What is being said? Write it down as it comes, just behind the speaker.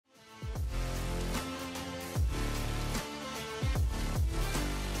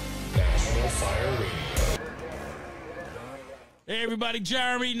Fire Radio. Hey everybody,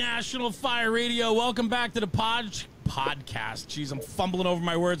 Jeremy, National Fire Radio. Welcome back to the podcast. Jeez, I'm fumbling over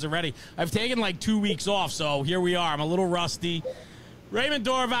my words already. I've taken like 2 weeks off, so here we are. I'm a little rusty. Raymond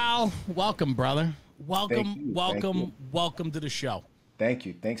Dorival, welcome, brother. Welcome to the show. Thank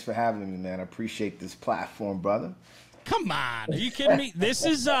you. Thanks for having me, man. I appreciate this platform, brother. Come on, are you kidding me? This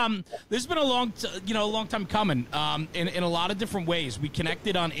has been a long time coming. In a lot of different ways. We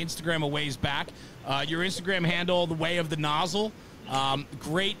connected on Instagram a ways back. Your Instagram handle, The Way of the Nozzle,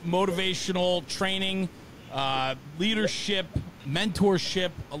 great motivational training, leadership,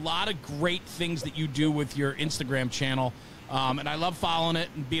 mentorship, a lot of great things that you do with your Instagram channel. And I love following it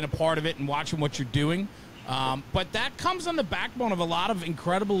and being a part of it and watching what you're doing. But that comes on the backbone of a lot of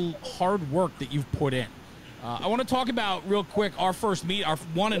incredible hard work that you've put in. I want to talk about real quick our first meet, our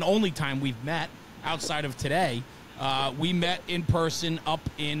one and only time we've met outside of today. We met in person up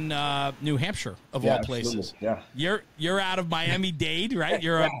in New Hampshire, of all places. Yeah, you're out of Miami-Dade, right?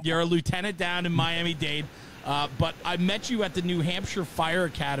 You're a lieutenant down in Miami-Dade. But I met you at the New Hampshire Fire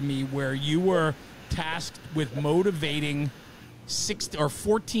Academy, where you were tasked with motivating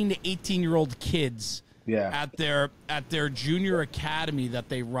 14 to 18-year-old kids. Yeah. At their junior academy that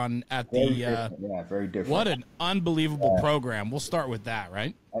they run at very different. What an unbelievable program. We'll start with that,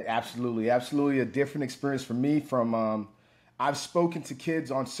 right? Absolutely a different experience for me. From I've spoken to kids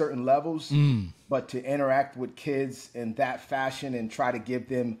on certain levels, but to interact with kids in that fashion and try to give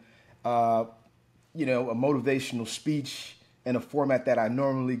them, a motivational speech in a format that I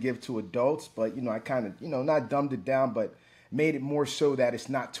normally give to adults, but I kind of not dumbed it down, but made it more so that it's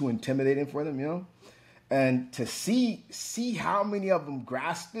not too intimidating for them, And to see how many of them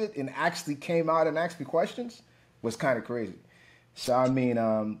grasped it and actually came out and asked me questions was kind of crazy. So I mean,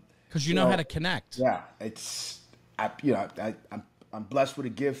 because you know how to connect. Yeah, I'm blessed with a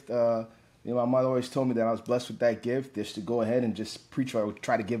gift. My mother always told me that I was blessed with that gift, just to go ahead and just preach or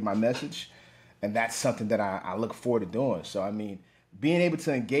try to give my message, and that's something that I look forward to doing. So I mean, being able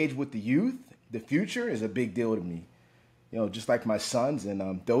to engage with the youth, the future, is a big deal to me. Just like my sons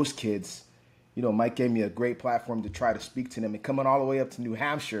and those kids. Mike gave me a great platform to try to speak to them, and coming all the way up to New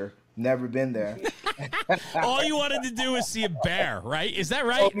Hampshire, never been there. All you wanted to do was see a bear, right? Is that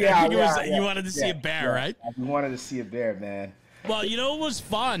right? Oh, yeah, you wanted to see a bear, right? I wanted to see a bear, man. Well, what was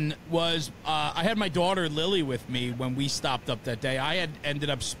fun was I had my daughter Lily with me when we stopped up that day. I had ended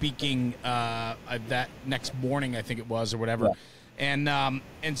up speaking that next morning, I think it was, or whatever. Yeah.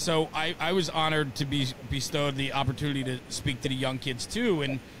 And so I was honored to be bestowed the opportunity to speak to the young kids too,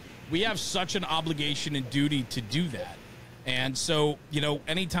 and we have such an obligation and duty to do that. And so,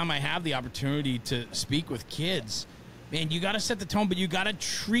 anytime I have the opportunity to speak with kids, man, you got to set the tone, but you got to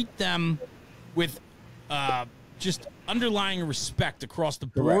treat them with just underlying respect across the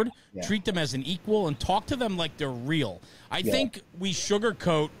board. Yeah. Treat them as an equal and talk to them like they're real. I think we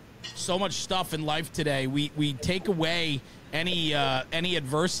sugarcoat so much stuff in life today. We take away any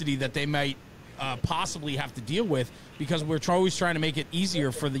adversity that they might possibly have to deal with, because we're always trying to make it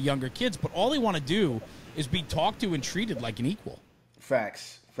easier for the younger kids, but all they want to do is be talked to and treated like an equal.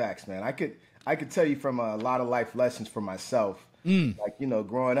 Facts, man. I could tell you from a lot of life lessons for myself. Like,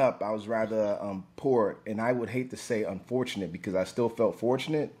 growing up, I was rather poor, and I would hate to say unfortunate, because I still felt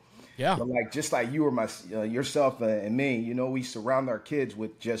fortunate. Yeah. But just like you or yourself and me, we surround our kids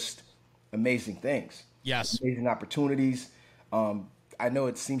with just amazing things. Yes. Amazing opportunities. I know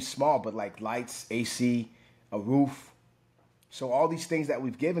it seems small, but like lights, AC, a roof. So all these things that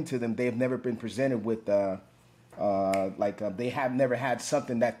we've given to them, they have never been presented with, they have never had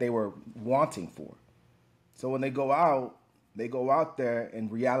something that they were wanting for. So when they go out there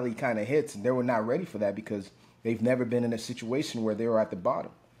and reality kind of hits, and they were not ready for that because they've never been in a situation where they were at the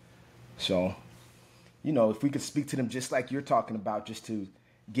bottom. So, if we could speak to them just like you're talking about, just to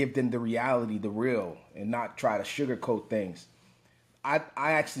give them the reality, the real, and not try to sugarcoat things. I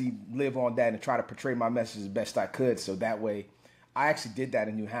actually live on that and try to portray my message as best I could. So that way, I actually did that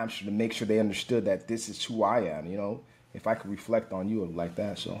in New Hampshire to make sure they understood that this is who I am, if I could reflect on you like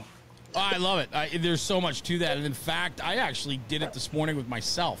that. So I love it. There's so much to that. And in fact, I actually did it this morning with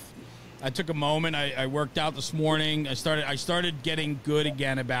myself. I took a moment. I worked out this morning. I started getting good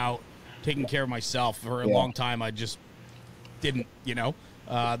again about taking care of myself. For a long time, I just didn't, the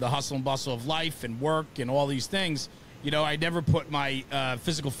hustle and bustle of life and work and all these things. I never put my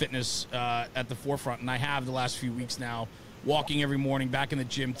physical fitness at the forefront, and I have the last few weeks now, walking every morning, back in the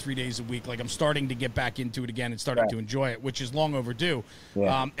gym 3 days a week. Like, I'm starting to get back into it again and starting to enjoy it, which is long overdue.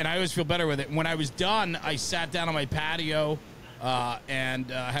 Yeah. And I always feel better with it. When I was done, I sat down on my patio and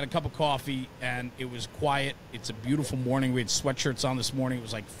had a cup of coffee, and it was quiet. It's a beautiful morning. We had sweatshirts on this morning. It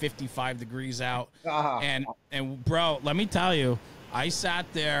was like 55 degrees out. And bro, let me tell you, I sat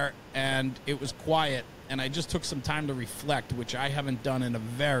there, and it was quiet, and I just took some time to reflect, which I haven't done in a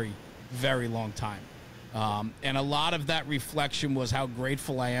very, very long time. And a lot of that reflection was how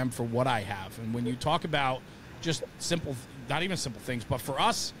grateful I am for what I have. And when you talk about just simple, not even simple things, but for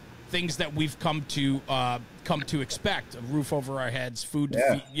us, things that we've come to expect: a roof over our heads, food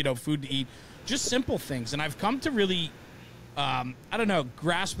to feed, food to eat, just simple things. And I've come to really,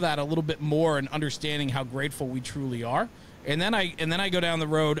 grasp that a little bit more and understanding how grateful we truly are. And then I go down the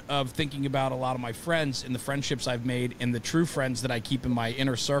road of thinking about a lot of my friends and the friendships I've made and the true friends that I keep in my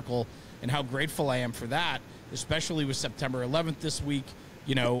inner circle, and how grateful I am for that, especially with September 11th this week.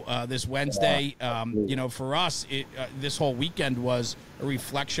 This Wednesday, for us, this whole weekend was a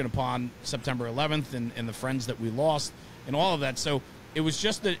reflection upon September 11th and the friends that we lost and all of that. So it was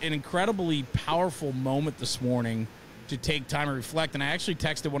just an incredibly powerful moment this morning to take time and reflect. And I actually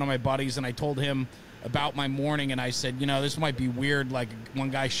texted one of my buddies, and I told him about my morning, and I said, this might be weird, like one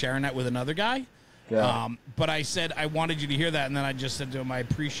guy sharing that with another guy. Yeah. But I said, I wanted you to hear that. And then I just said to him, I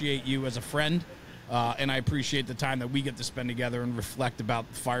appreciate you as a friend. And I appreciate the time that we get to spend together and reflect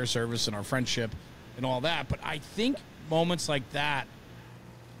about the fire service and our friendship and all that. But I think moments like that,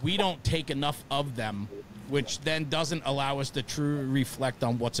 we don't take enough of them, which then doesn't allow us to truly reflect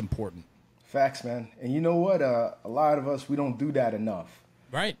on what's important. Facts, man. And you know what? A lot of us, we don't do that enough.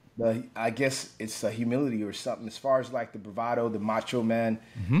 Right. I guess it's a humility or something, as far as like the bravado, the macho man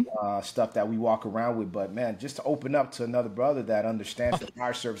stuff that we walk around with. But man, just to open up to another brother that understands the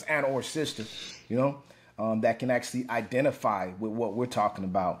fire service and or sister, that can actually identify with what we're talking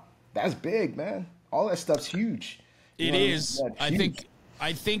about. That's big, man. All that stuff's huge. It is.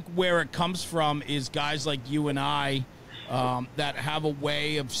 I think where it comes from is guys like you and I that have a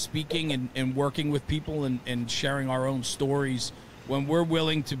way of speaking and working with people and sharing our own stories. When we're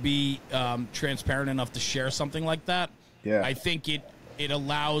willing to be transparent enough to share something like that, I think it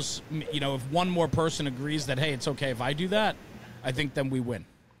allows, if one more person agrees that, hey, it's okay if I do that, I think then we win.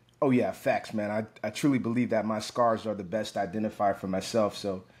 Oh, yeah, facts, man. I truly believe that my scars are the best identifier for myself.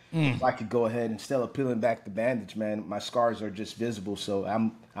 So if I could go ahead, instead of peeling back the bandage, man, my scars are just visible. So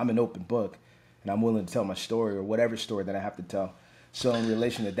I'm an open book, and I'm willing to tell my story, or whatever story that I have to tell. So in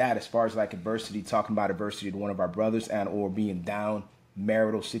relation to that, as far as like adversity, talking about adversity to one of our brothers and or being down,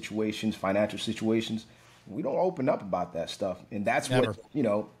 marital situations, financial situations, we don't open up about that stuff. And that's Never.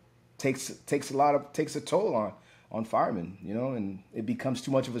 What, takes a toll on firemen, and it becomes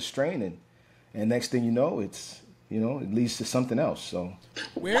too much of a strain. And next thing you know, it's, it leads to something else. So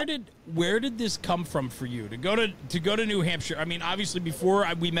where did this come from for you to go to New Hampshire? I mean, obviously before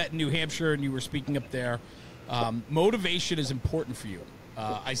we met in New Hampshire and you were speaking up there, motivation is important for you.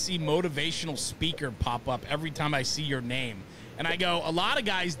 I see motivational speaker pop up every time I see your name. And I go, a lot of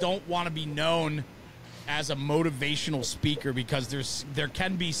guys don't want to be known as a motivational speaker because there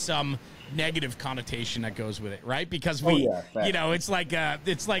can be some negative connotation that goes with it, right? Because it's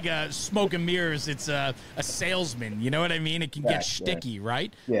like a smoke and mirrors. It's a salesman, you know what I mean? It can get sticky,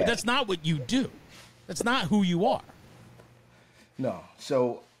 right? Yeah. But that's not what you do. That's not who you are. No.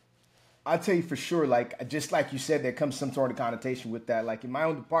 So I'll tell you for sure, like, just like you said, there comes some sort of connotation with that. Like in my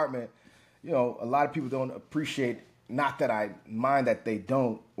own department, a lot of people don't appreciate, not that I mind that they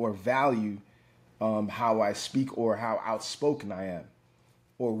don't, or value how I speak or how outspoken I am,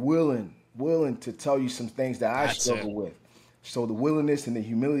 or willing to tell you some things that I struggle with. So the willingness and the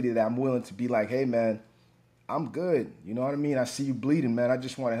humility that I'm willing to be like, hey man, I'm good. You know what I mean? I see you bleeding, man. I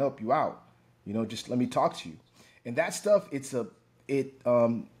just want to help you out. Just let me talk to you. And that stuff, it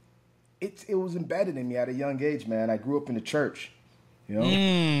was embedded in me at a young age, man. I grew up in the church,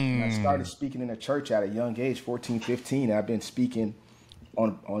 And I started speaking in a church at a young age, 14, 15. And I've been speaking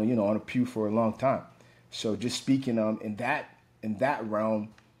on a pew for a long time. So just speaking in that realm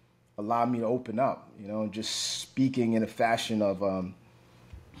allowed me to open up, just speaking in a fashion of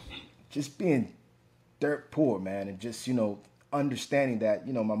just being dirt poor, man, and just, understanding that,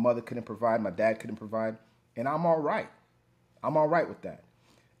 my mother couldn't provide, my dad couldn't provide, and I'm all right. I'm all right with that.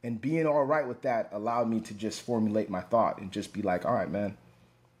 And being all right with that allowed me to just formulate my thought and just be like, all right, man,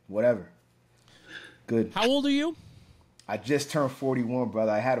 whatever. Good. How old are you? I just turned 41,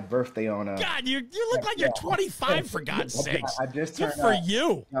 brother. I had a birthday on... God, you look like you're 25, for God's sakes. I just turned... Good for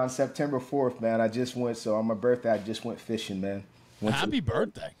you. On September 4th, man. I just went... So on my birthday, I just went fishing, man. Happy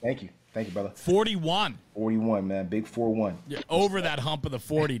birthday. Thank you. Thank you, brother. 41. 41, man. Big 4-1. You're over that hump of the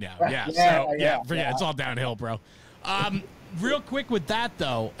 40 now. Yeah. It's all downhill, bro. real quick with that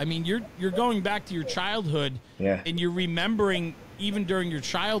though, I mean, you're going back to your childhood, Yeah. and you're remembering even during your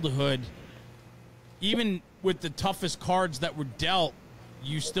childhood, even with the toughest cards that were dealt,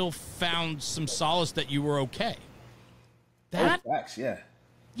 you still found some solace that you were okay. That facts, yeah.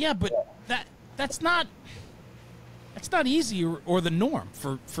 Yeah, but that's not easy or the norm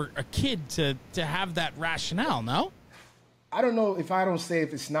for a kid to have that rationale, no? I don't know if I don't say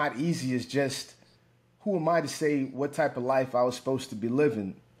if it's not easy, it's just who am I to say what type of life I was supposed to be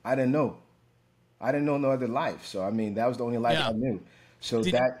living? I didn't know. I didn't know no other life. So, I mean, that was the only life I knew. So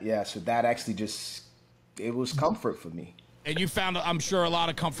so that actually just, it was comfort for me. And you found, I'm sure, a lot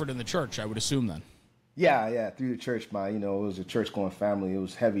of comfort in the church, I would assume then. Yeah, through the church. It was a church-going family. It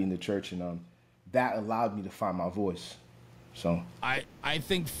was heavy in the church, and that allowed me to find my voice. So I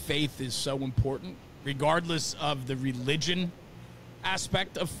think faith is so important, regardless of the religion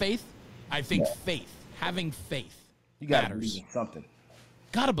aspect of faith. I think having faith, you gotta matters. believe in something.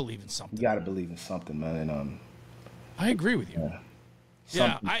 Gotta believe in something. You gotta believe in something, man. And I agree with you.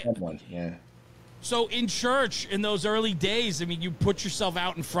 Yeah. So in church, in those early days, I mean, you put yourself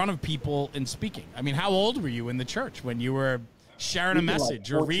out in front of people and speaking. I mean, how old were you in the church when you were sharing a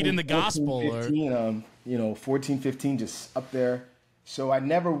message, like 14, or reading the gospel? 14, 14, 15, just up there. So I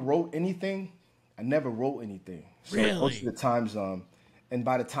never wrote anything. So really? Most of the times, and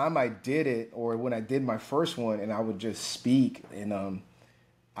by the time I did it, or when I did my first one, and I would just speak, and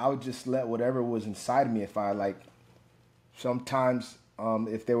I would just let whatever was inside of me. If I sometimes,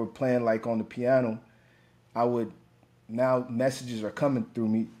 if they were playing like on the piano, now messages are coming through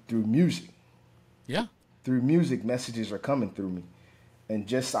me through music. Yeah. Through music, messages are coming through me. And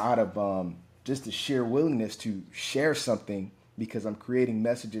just out of just the sheer willingness to share something, because I'm creating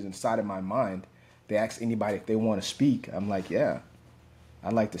messages inside of my mind, they ask anybody if they want to speak. I'm like, yeah,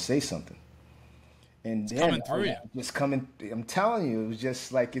 I'd like to say something. And it's then coming through you. Just coming, I'm telling you, it was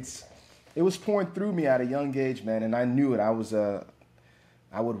just like it was pouring through me at a young age, man. And I knew it. I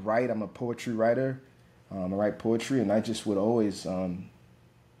would write. I'm a poetry writer. I write poetry, and I just would always,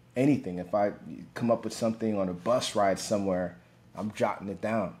 anything. If I come up with something on a bus ride somewhere, I'm jotting it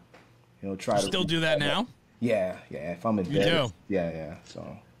down. Try to still do that now. Yeah. If I'm in bed, you do. Yeah.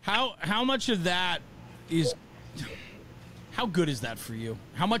 So how much of that is? How good is that for you?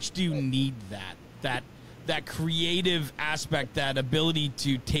 How much do you need that creative aspect, that ability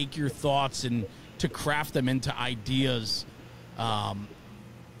to take your thoughts and to craft them into ideas?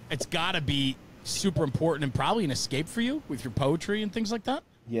 It's got to be super important and probably an escape for you with your poetry and things like that.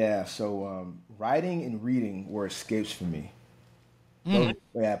 Yeah, so writing and reading were escapes for me. So,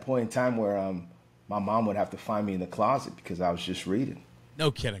 at a point in time where my mom would have to find me in the closet because I was just reading.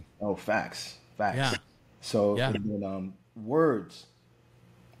 No kidding. Oh, facts. Yeah. So and then words.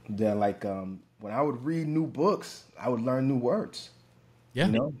 Then when I would read new books, I would learn new words.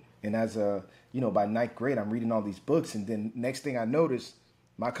 Yeah. And as by ninth grade, I'm reading all these books, and then next thing I noticed,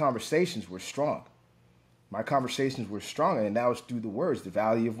 my conversations were strong. And that was through the words, the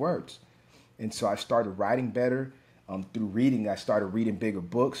value of words. And so I started writing better. Through reading, I started reading bigger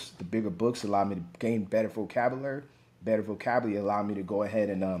books. The bigger books allowed me to gain better vocabulary. Better vocabulary allowed me to go ahead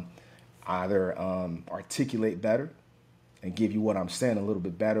and either articulate better and give you what I'm saying a little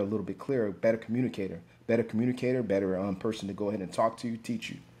bit better, a little bit clearer, better communicator, better person to go ahead and talk to you, teach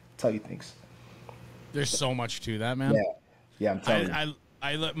you, tell you things. There's so much to that, man. Yeah, I'm telling you.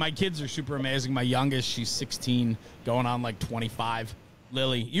 My kids are super amazing. My youngest, she's 16, going on like 25.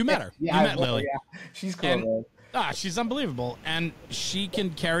 Lily, you met her. Yeah, you met Lily. Yeah. She's cool, man. She's unbelievable. And she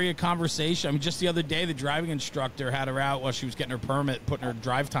can carry a conversation. I mean, just the other day, the driving instructor had her out while she was getting her permit, putting her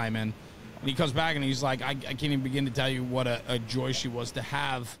drive time in. And he comes back and he's like, I can't even begin to tell you what a joy she was to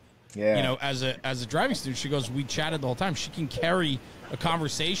have, as a driving student. She goes, we chatted the whole time. She can carry a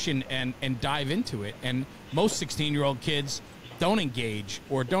conversation and dive into it. And most 16-year-old kids don't engage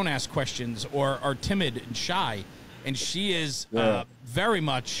or don't ask questions or are timid and shy. And she is very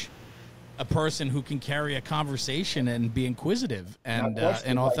much a person who can carry a conversation and be inquisitive and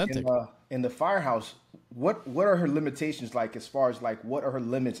authentic. In the firehouse, what are her limitations like as far as what are her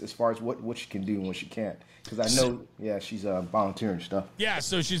limits as far as what she can do and what she can't? Because I know, she's volunteering stuff. Yeah,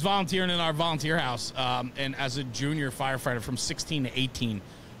 so she's volunteering in our volunteer house, and as a junior firefighter from 16 to 18,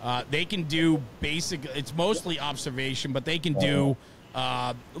 they can do basic. It's mostly observation, but they can do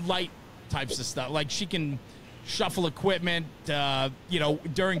light types of stuff. Like she can shuffle equipment.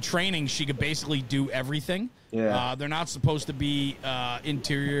 During training, she could basically do everything. Yeah. They're not supposed to be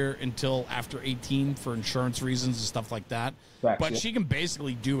interior until after 18 for insurance reasons and stuff like that. But she can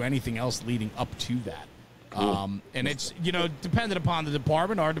basically do anything else leading up to that. Cool. And it's, dependent upon the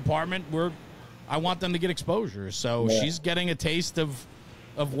department. Our department, I want them to get exposure. So she's getting a taste of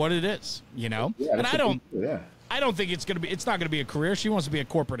what it is, you know. Yeah, and I don't think it's not gonna be a career. She wants to be a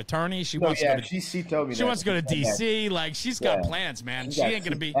corporate attorney. She wants to go to, she told me she wants to go to DC. Like she's got plans, man. She ain't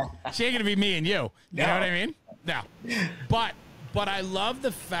gonna be me and you. You know what I mean? No. But I love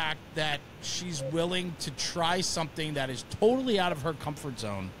the fact that she's willing to try something that is totally out of her comfort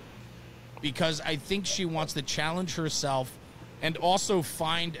zone, because I think she wants to challenge herself and also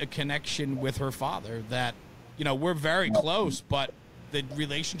find a connection with her father that, you know, we're very close, but the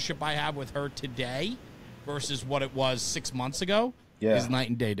relationship I have with her today versus what it was 6 months ago is night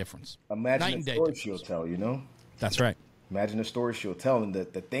and day difference. Imagine the story she'll tell, you know? That's right. Imagine the story she'll tell and the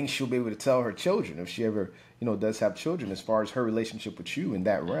things she'll be able to tell her children if she ever, you know, does have children, as far as her relationship with you in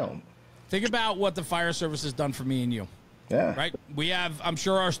that realm. Think about what the fire service has done for me and you. Yeah. Right? I'm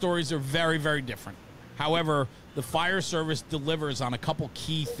sure our stories are very, very different. However, the fire service delivers on a couple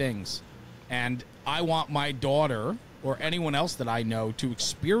key things. And I want my daughter or anyone else that I know to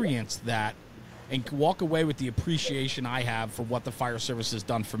experience that and walk away with the appreciation I have for what the fire service has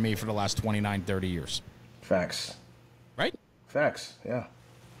done for me for the last 29, 30 years. Facts. Right? Facts, yeah.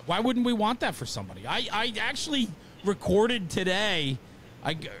 Why wouldn't we want that for somebody? I actually recorded today.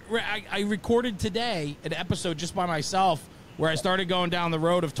 I recorded today an episode just by myself where I started going down the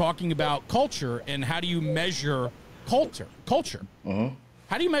road of talking about culture and how do you measure culture. Mm-hmm.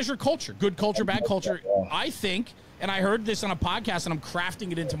 How do you measure culture? Good culture, bad culture? I think, and I heard this on a podcast, and I'm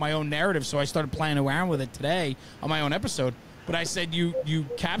crafting it into my own narrative, so I started playing around with it today on my own episode. But I said you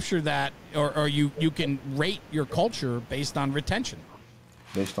capture that, or you can rate your culture based on retention.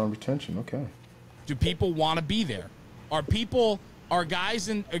 Based on retention, okay. Do people want to be there? Are guys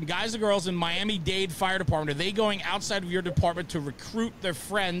and girls in Miami-Dade Fire Department, are they going outside of your department to recruit their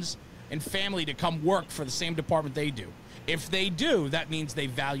friends and family to come work for the same department they do? If they do, that means they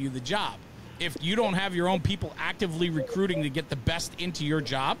value the job. If you don't have your own people actively recruiting to get the best into your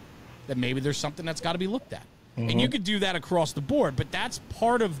job, then maybe there's something that's got to be looked at. Mm-hmm. And you could do that across the board, but that's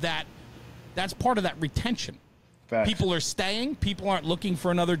part of that retention. Facts. People are staying. People aren't looking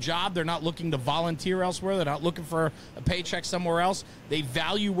for another job. They're not looking to volunteer elsewhere. They're not looking for a paycheck somewhere else. They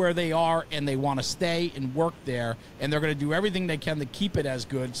value where they are, and they want to stay and work there, and they're going to do everything they can to keep it as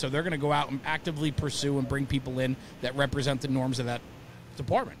good. So they're going to go out and actively pursue and bring people in that represent the norms of that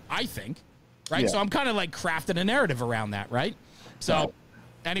department, I think. Right? Yeah. So I'm kind of like crafting a narrative around that, right? So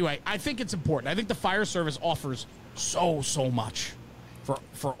anyway, I think it's important. I think the fire service offers so much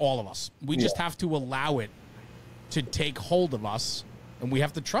for all of us. We just have to allow it to take hold of us, and we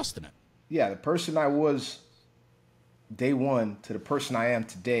have to trust in it. Yeah, the person I was day one to the person I am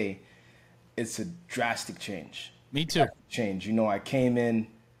today, it's a drastic change. Me too. Change. You know, I came in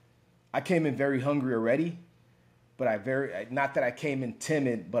very hungry already, but not that I came in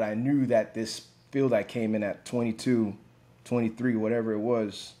timid, but I knew that this field I came in at 22, 23, whatever it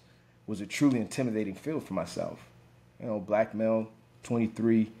was a truly intimidating field for myself. You know, black male,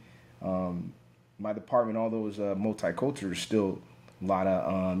 23, my department, although it was multicultural, still a lot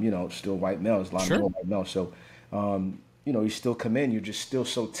of, still white males, a lot of white males. So, you still come in, you're just still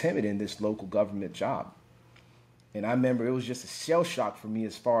so timid in this local government job. And I remember it was just a shell shock for me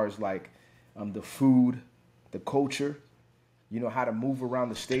as far as like the food, the culture, how to move around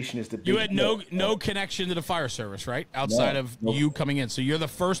the station is the big You had no connection to the fire service, right? Outside of you coming in. So you're the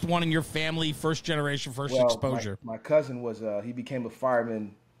first one in your family, first generation, first exposure. My cousin was, he became a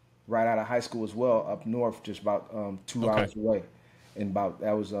fireman right out of high school as well, up north, just about 2 hours away. And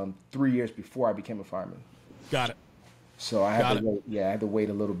that was 3 years before I became a fireman. Got it. So I had to wait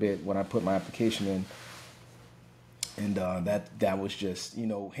a little bit when I put my application in. And that was just,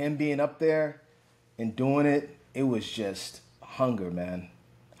 him being up there and doing it, it was just hunger, man.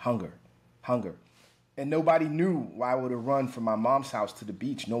 Hunger. And nobody knew why I would have run from my mom's house to the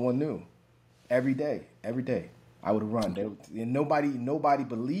beach. No one knew. Every day. I would run. And nobody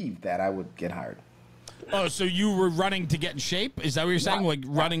believed that I would get hired. Oh, so you were running to get in shape? Is that what you're saying? Like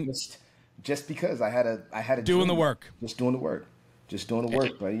running? Just because I had a doing the work. Just doing the work.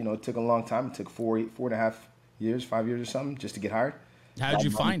 But it took a long time. It took 4.5 years, 5 years or something, just to get hired. How did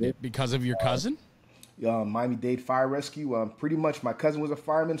you find it? Because of your cousin? Miami-Dade Fire Rescue. Pretty much, my cousin was a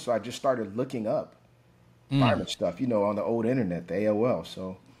fireman, so I just started looking up fireman stuff. On the old internet, the AOL.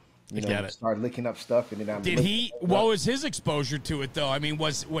 So. Started looking up stuff, and then what was his exposure to it though? I mean,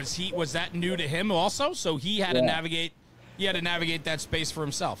 was that new to him also? So he had to navigate that space for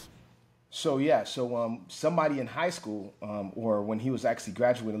himself. So somebody in high school, or when he was actually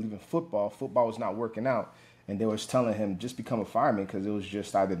graduating, leaving football was not working out, and they was telling him just become a fireman because it was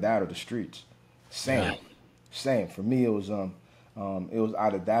just either that or the streets. Same. For me, it was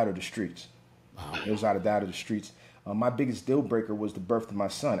either that or the streets. Wow. It was out of the streets. My biggest deal breaker was the birth of my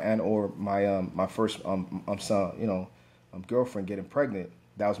son and or my first son, girlfriend getting pregnant.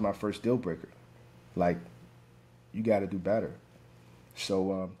 That was my first deal breaker. Like, you got to do better.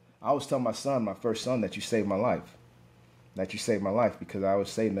 So I always tell my son, my first son, that you saved my life. That you saved my life, because I always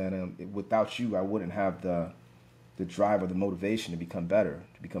say, man, without you, I wouldn't have the drive or the motivation to become better,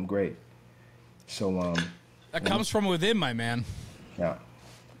 to become great. So that comes from within, my man. Yeah.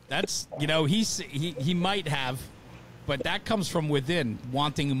 That's, he might have, but that comes from within,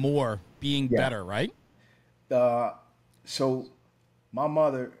 wanting more, being better, right? So my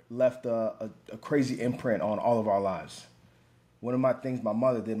mother left a crazy imprint on all of our lives. One of my things my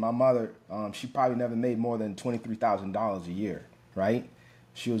mother did, she probably never made more than $23,000 a year, right?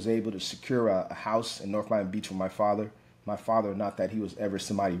 She was able to secure a house in North Miami Beach with my father. My father, not that he was ever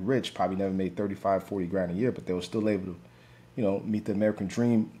somebody rich, probably never made 35, 40 grand a year, but they were still able to, meet the American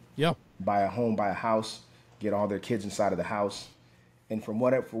dream. Yeah. Buy a home, buy a house, get all their kids inside of the house. And for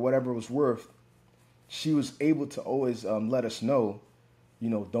whatever it was worth, she was able to always let us know,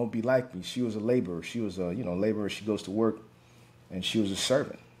 don't be like me. She was a laborer. She was a, laborer. She goes to work, and she was a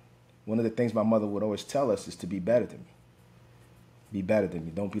servant. One of the things my mother would always tell us is to be better than me. Be better than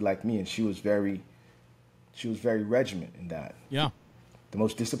me. Don't be like me. And she was very regiment in that. Yeah. The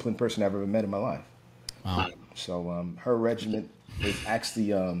most disciplined person I've ever met in my life. Wow. So her regiment is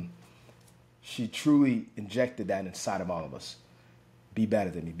actually, she truly injected that inside of all of us. Be better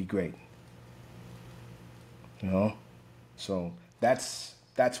than me. Be great. So that's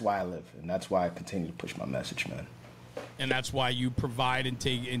why I live, and that's why I continue to push my message, man. And that's why you provide and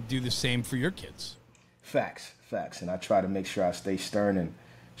take and do the same for your kids. Facts. And I try to make sure I stay stern and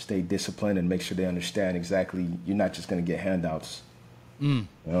stay disciplined and make sure they understand exactly you're not just going to get handouts.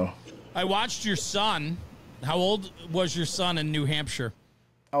 I watched your son. How old was your son in New Hampshire?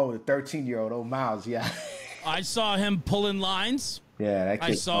 Oh, the 13-year-old, old Miles, yeah. I saw him pulling lines. Yeah, that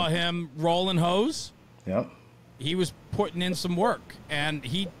kid. I saw him rolling hose. Yep. He was putting in some work, and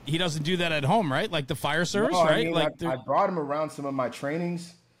he doesn't do that at home, right? Like the fire service, no, right? I mean, I brought him around some of my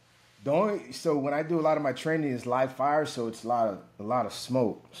trainings. So when I do a lot of my training is live fire, so it's a lot of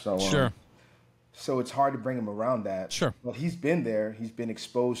smoke. So sure. So it's hard to bring him around that. Sure. But he's been there. He's been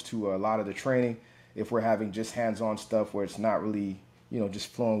exposed to a lot of the training. If we're having just hands-on stuff where it's not really, just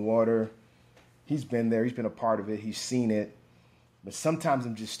flowing water, he's been there. He's been a part of it. He's seen it. But sometimes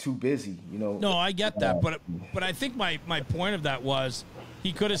I'm just too busy, No, I get that. But I think my point of that was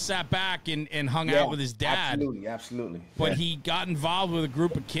he could have sat back and hung out with his dad. Absolutely. But he got involved with a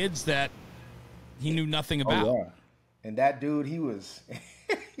group of kids that he knew nothing about. Oh, yeah. And that dude, he was...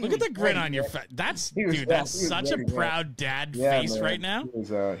 Look at the grin on your face. That's such a proud dad face right now.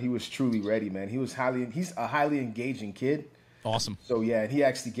 He was truly ready, man. He's a highly engaging kid. Awesome. So yeah, and he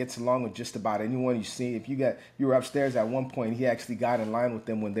actually gets along with just about anyone you see. If you were upstairs at one point, he actually got in line with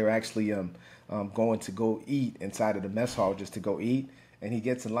them when they were actually going to go eat inside of the mess hall just to go eat, and he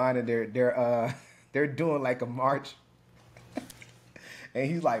gets in line and they're doing like a march. And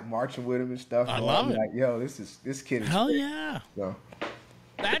he's like marching with him and stuff. I love it. Like, yo, this kid is hell great. Yeah. So.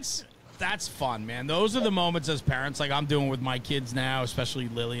 That's fun, man. Those are the moments as parents, like I'm doing with my kids now, especially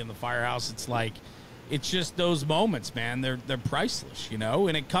Lily in the firehouse. It's like, it's just those moments, man. They're priceless,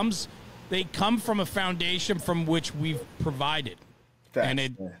 and they come from a foundation from which we've provided. Facts,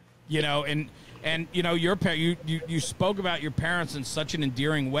 and you spoke about your parents in such an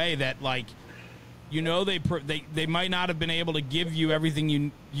endearing way that they might not have been able to give you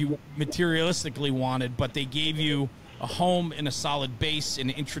everything you materialistically wanted, but they gave you a home and a solid base, an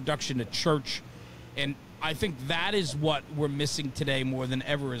introduction to church. And I think that is what we're missing today more than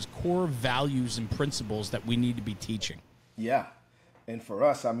ever, is core values and principles that we need to be teaching. Yeah. And for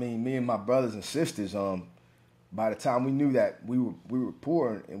us, I mean, me and my brothers and sisters, by the time we knew that we were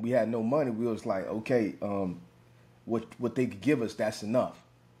poor and we had no money, we was like, okay, what they could give us, that's enough.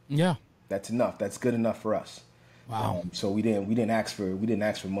 Yeah. That's enough. That's good enough for us. Wow. So we didn't ask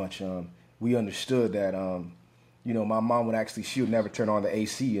for much. We understood that my mom she would never turn on the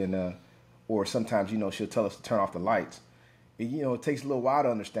AC, and or sometimes she'll tell us to turn off the lights. It takes a little while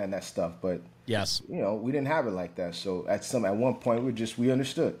to understand that stuff, but yes, we didn't have it like that. So at one point we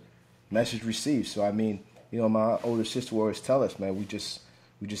understood. Message received. So I mean, my older sister will always tell us, man, we just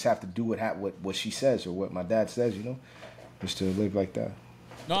have to do what she says or what my dad says, just to live like that.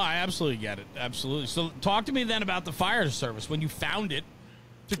 No, I absolutely get it. Absolutely. So talk to me then about the fire service. When you found it,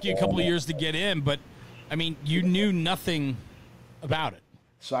 took you a couple of years to get in, but I mean, you knew nothing about it.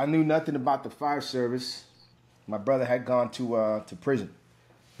 So I knew nothing about the fire service. My brother had gone to prison,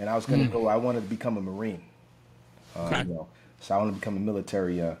 and I was going to go. I wanted to become a Marine. Okay. So I want to become a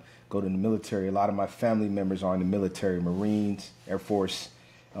military, go to the military. A lot of my family members are in the military, Marines, Air Force,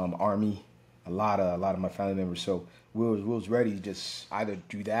 Army. A lot of my family members. So we was ready to just either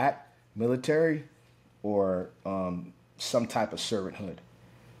do that, military, or some type of servanthood.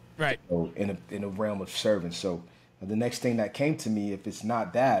 Right. So in a realm of serving. So the next thing that came to me, if it's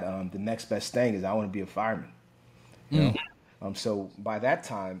not that, the next best thing is I want to be a fireman. You know? So by that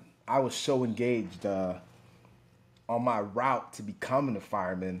time, I was so engaged on my route to becoming a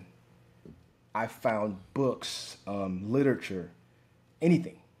fireman. I found books, literature,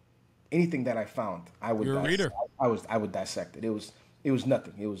 anything that I found. You're a reader. I would dissect it. It was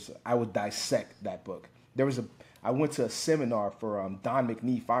nothing. I would dissect that book. I went to a seminar for Don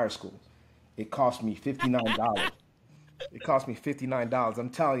McNee Fire School. It cost me $59. It cost me $59. I'm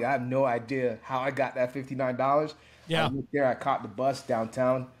telling you, I have no idea how I got that $59. Yeah. I went there. I caught the bus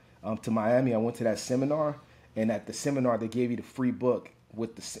downtown to Miami. I went to that seminar, and at the seminar they gave you the free book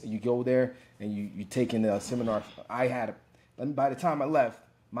with you go there and you take in the seminar. By the time I left,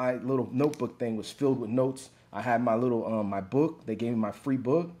 my little notebook thing was filled with notes. I had my little my book. They gave me my free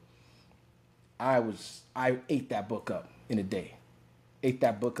book. I ate that book up in a day.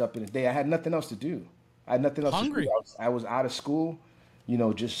 I had nothing else to do. I had nothing else Hungry. to do. I was out of school,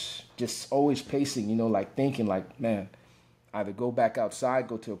 just always pacing, like thinking like, man, either go back outside,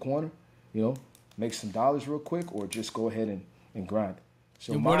 go to a corner, make some dollars real quick, or just go ahead and grind.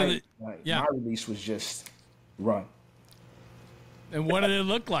 So my release was just run. And what did it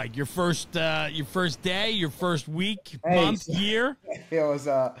look like? Your first day, your first week, month, year? It was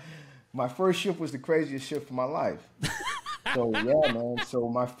my first shift was the craziest shift of my life. So yeah, man. So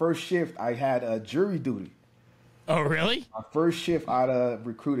my first shift, I had jury duty. Oh, really? My first shift out of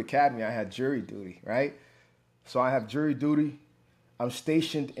Recruit Academy, I had jury duty, right? So I have jury duty. I'm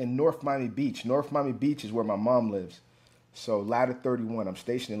stationed in North Miami Beach. North Miami Beach is where my mom lives. So ladder 31. I'm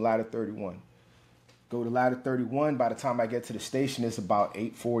stationed in ladder 31. Go to ladder 31. By the time I get to the station, it's about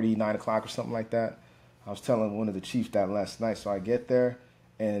 8:40, 9 o'clock or something like that. I was telling one of the chiefs that last night. So I get there,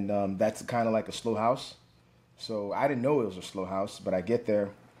 and that's kind of like a slow house. So I didn't know it was a slow house, but I get there,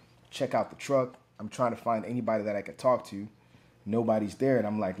 check out the truck. I'm trying to find anybody that I could talk to. Nobody's there, and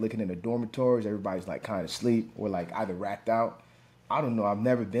I'm like looking in the dormitories. Everybody's like kind of asleep or like either racked out. I don't know. I've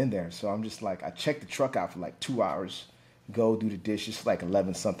never been there. So I'm just like, I checked the truck out for like 2 hours, go do the dishes. It's like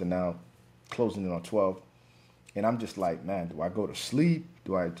 11 something now, closing in on 12. And I'm just like, man, do I go to sleep?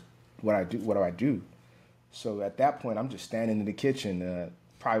 What do I do? So at that point, I'm just standing in the kitchen,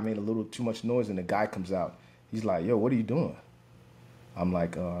 probably made a little too much noise, and the guy comes out. He's like, yo, what are you doing? I'm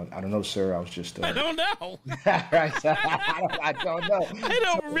like, I don't know, sir. I was just... I don't know. Right? I don't know.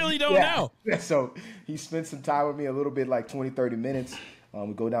 I really don't know. So he spent some time with me, a little bit, like 20, 30 minutes.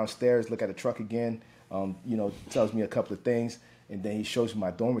 We go downstairs, look at the truck again, tells me a couple of things, and then he shows me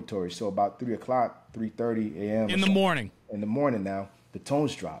my dormitory. So about 3 o'clock, 3:30 a.m. In the morning. In the morning now, the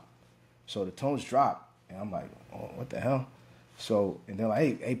tones drop. So the tones drop, and I'm like, oh, what the hell? So, and they're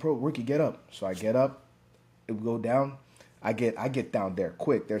like, hey, bro, Ricky, get up. So I get up. It would go down. I get down there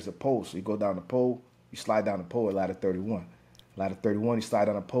quick. There's a pole. So you go down the pole. You slide down the pole at ladder 31. Ladder 31, you slide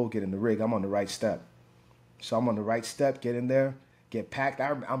down the pole, get in the rig. I'm on the right step. So I'm on the right step, get in there, get packed.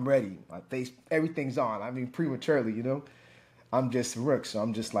 I'm ready. My face, everything's on. I mean, prematurely, I'm just Rook. So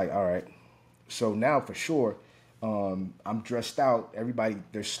I'm just like, all right. So now for sure, I'm dressed out. Everybody,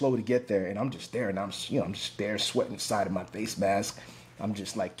 they're slow to get there. And I'm just there. And I'm just there sweating inside of my face mask. I'm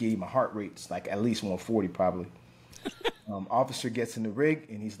just like getting my heart rate's like at least 140 probably. Officer gets in the rig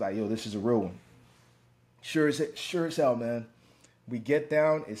and he's like, yo, this is a real one. Sure as hell, man. We get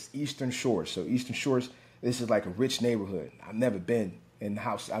down, it's Eastern Shores. So Eastern Shores, this is like a rich neighborhood. I've never been in the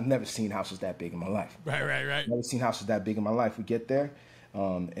house. I've never seen houses that big in my life. Right. Never seen houses that big in my life. We get there,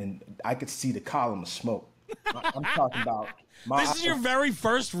 and I could see the column of smoke. I'm talking about This is your very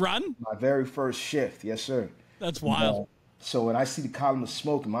first run? My very first shift, yes, sir. That's wild. So when I see the column of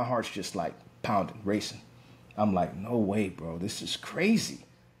smoke, my heart's just like pounding, racing. I'm like, no way, bro. This is crazy.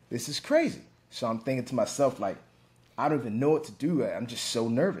 So I'm thinking to myself, like, I don't even know what to do. I'm just so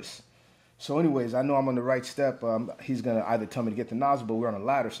nervous. So anyways, I know I'm on the right step. He's going to either tell me to get the nozzle, but we're on a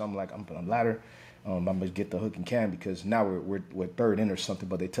ladder. So I'm like, I'm on a ladder. I'm going to get the hook and can because now we're third in or something,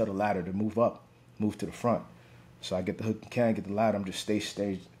 but they tell the ladder to move to the front. So I get the hook and can, get the ladder. I'm just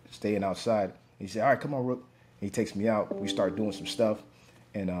staying outside. He said, all right, come on, Rook. He takes me out. We start doing some stuff.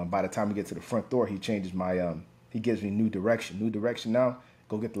 And by the time we get to the front door, he changes he gives me new direction. New direction now,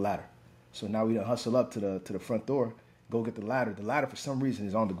 go get the ladder. So now we done hustle up to the front door, go get the ladder. The ladder, for some reason,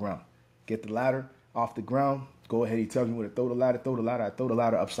 is on the ground. Get the ladder off the ground. Go ahead. He tells me where to throw the ladder. I throw the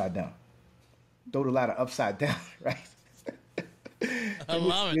ladder upside down. Throw the ladder upside down, right? I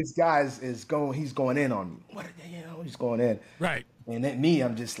love it. This guy is going. He's going in on me. What? He's going in. Right. And then me,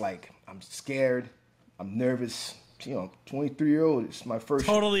 I'm just like, I'm scared. I'm nervous. 23-year-old. It's my first.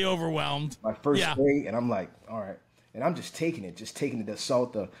 Totally overwhelmed. My first day, and I'm like, all right. And I'm just taking it, the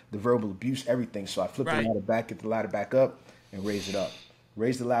assault, the verbal abuse, everything. So I flip the ladder back, get the ladder back up, and raise it up.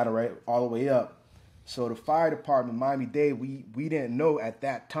 Raise the ladder right all the way up. So the fire department, Miami-Dade, we didn't know at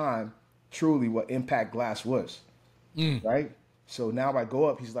that time truly what impact glass was, right? So now I go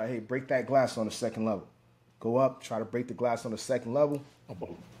up. He's like, hey, break that glass on the second level. Go up, try to break the glass on the second level.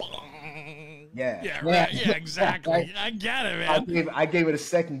 Yeah. Yeah, right. Yeah, exactly. Right? I get it, man. I gave it a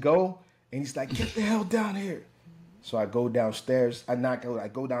second go, and he's like, get the hell down here. So I go downstairs. I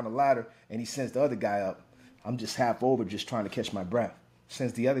go down the ladder, and he sends the other guy up. I'm just half over, just trying to catch my breath.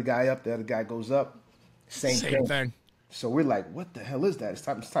 Sends the other guy up. The other guy goes up. Same thing. So we're like, what the hell is that? It's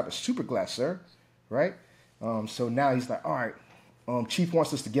type of super glass, sir. Right? So now he's like, all right, Chief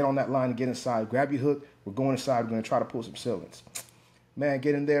wants us to get on that line and get inside. Grab your hook. We're going inside. We're going to try to pull some ceilings. Man,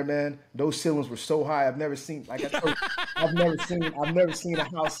 get in there, man. Those ceilings were so high. I've never seen, like I told you, I've never seen a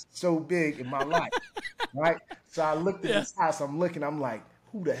house so big in my life. Right? So I looked at this house. I'm like,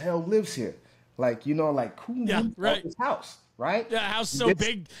 who the hell lives here? Like, who lives in this house? Right? Yeah, house so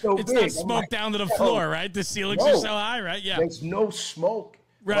big, it's not smoke down to the floor, right? The ceilings are so high, right? Yeah. There's no smoke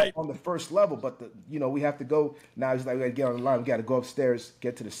on the first level, but we have to go. Now he's like, we got to get on the line. We got to go upstairs,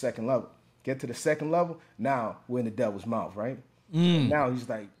 get to the second level. Get to the second level. Now we're in the devil's mouth, right? Now he's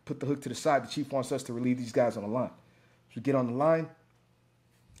like, put the hook to the side. The chief wants us to relieve these guys on the line. So we get on the line,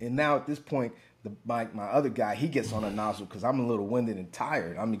 and now at this point, my other guy, he gets on a nozzle because I'm a little winded and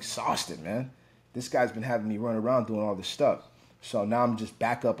tired. I'm exhausted, man. This guy's been having me run around doing all this stuff. So now I'm just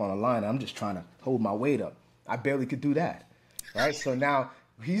back up on the line. I'm just trying to hold my weight up. I barely could do that, right? So now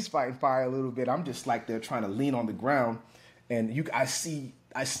he's fighting fire a little bit. I'm just like there trying to lean on the ground, and I see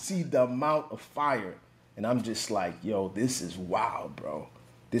the amount of fire, and I'm just like, yo, this is wild, bro.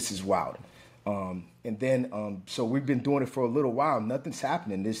 This is wild. And then so we've been doing it for a little while. Nothing's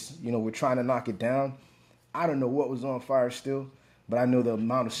happening. We're trying to knock it down. I don't know what was on fire still, but I know the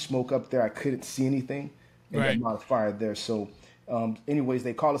amount of smoke up there. I couldn't see anything, and the amount of fire there. So. Anyways,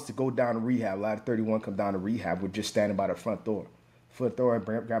 they call us to go down to rehab. Ladder 31 come down to rehab. We're just standing by the front door. I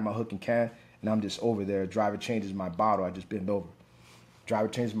grab my hook and can, and I'm just over there. Driver changes my bottle. I just bend over. Driver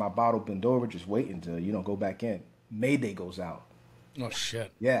changes my bottle, bend over, just waiting to, go back in. Mayday goes out. Oh,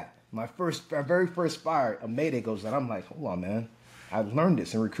 shit. Yeah. My very first fire, a Mayday goes out. I'm like, hold on, man. I learned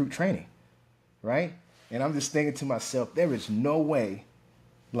this in recruit training, right? And I'm just thinking to myself, there is no way,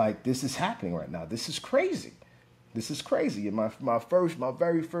 like, this is happening right now. This is crazy. This is crazy. In my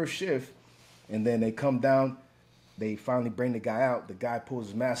very first shift, and then they come down, they finally bring the guy out. The guy pulls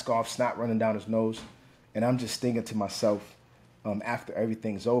his mask off, snot running down his nose, and I'm just thinking to myself, after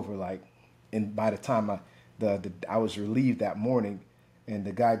everything's over, like, and by the time I was relieved that morning, and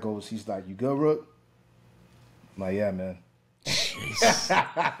the guy goes, he's like, "You good, Rook?" I'm like, "Yeah, man."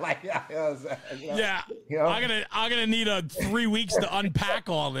 Like, yeah. I'm gonna need 3 weeks to unpack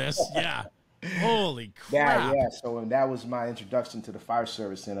all this. Yeah. Holy crap! Yeah. So that was my introduction to the fire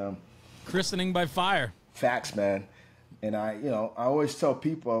service, and christening by fire. Facts, man. And I always tell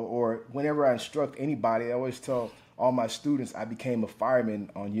people, or whenever I instruct anybody, I always tell all my students I became a fireman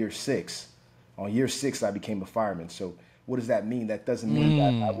on year 6. On year 6, I became a fireman. So what does that mean? That doesn't mean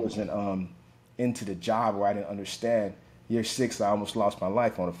that I wasn't into the job or I didn't understand. Year 6, I almost lost my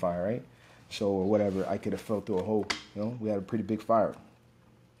life on a fire, right? So or whatever, I could have fell through a hole. We had a pretty big fire,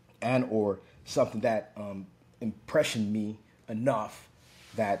 or something that impressioned me enough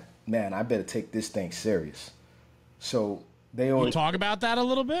that, man, I better take this thing serious. So they always... You talk about that a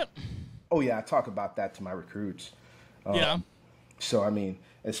little bit? Oh, yeah, I talk about that to my recruits. Yeah. So, I mean,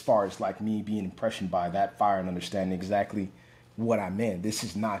 as far as, like, me being impressioned by that fire and understanding exactly what I'm in, this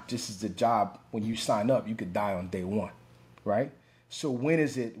is the job. When you sign up, you could die on day 1, right? So when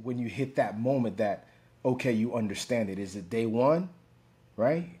is it when you hit that moment that, okay, you understand it? Is it day 1?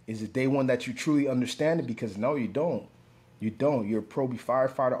 Right? Is it day 1 that you truly understand it? Because no, you don't. You don't. You're a pro-B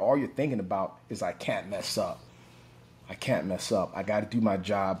firefighter. All you're thinking about is, I can't mess up. I can't mess up. I got to do my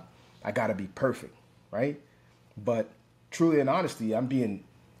job. I got to be perfect. Right? But truly and honestly, I'm being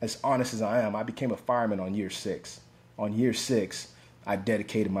as honest as I am. I became a fireman on year 6. On year 6, I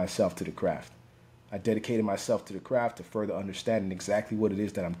dedicated myself to the craft. I dedicated myself to the craft to further understanding exactly what it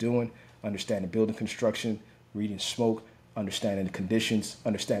is that I'm doing, understanding building construction, reading smoke, understanding the conditions,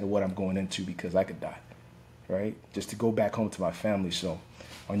 understanding what I'm going into, because I could die, right? Just to go back home to my family. So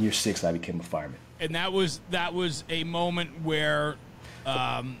on year 6, I became a fireman. And that was a moment where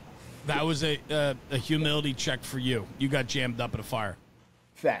that was a humility check for you. You got jammed up in a fire.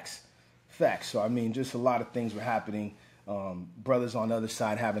 Facts. Facts. So, I mean, just a lot of things were happening. Brothers on the other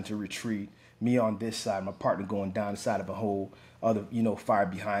side having to retreat. Me on this side, my partner going down the side of a hole. Other, fire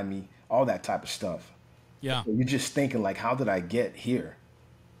behind me. All that type of stuff. Yeah. So you're just thinking, like, how did I get here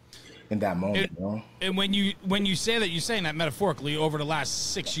in that moment, And when you say that, you're saying that metaphorically over the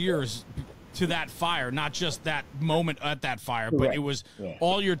last 6 years to that fire, not just that moment at that fire, Correct. but it was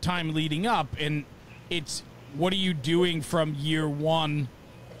all your time leading up. And it's, what are you doing from year one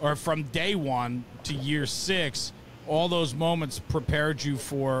or from day one to year 6? All those moments prepared you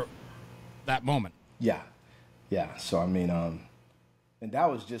for that moment. Yeah. Yeah. So, I mean, and that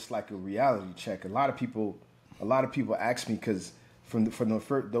was just like a reality check. A lot of people ask me, because from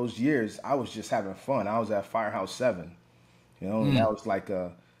those years, I was just having fun. I was at Firehouse 7, and that was like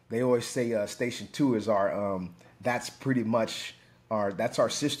they always say Station 2 is our that's pretty much that's our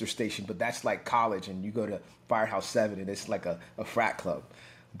sister station, but that's like college, and you go to Firehouse 7 and it's like a frat club.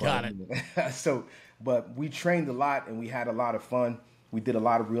 Got it. So, but we trained a lot and we had a lot of fun. We did a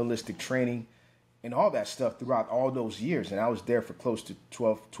lot of realistic training and all that stuff throughout all those years. And I was there for close to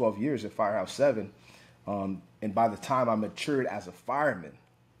 12 years at Firehouse 7. And by the time I matured as a fireman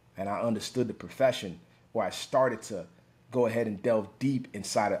and I understood the profession, where I started to go ahead and delve deep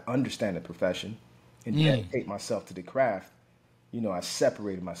inside of understand the profession and dedicate myself to the craft, I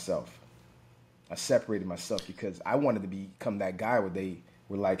separated myself. Because I wanted to become that guy where they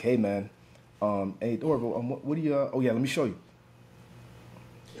were like, hey, man, hey, Dorival, what do you, oh, yeah, let me show you.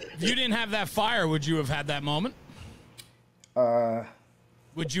 If you didn't have that fire, would you have had that moment?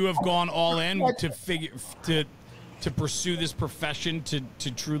 Would you have gone all in to pursue this profession,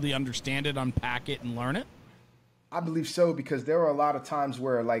 to truly understand it, unpack it, and learn it? I believe so, because there were a lot of times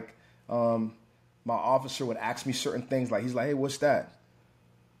where, like, my officer would ask me certain things, like he's like, "Hey, what's that?"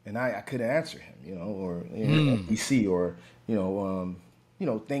 And I couldn't answer him, or FBC, or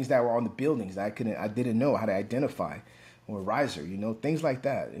things that were on the buildings that I didn't know how to identify, or riser, things like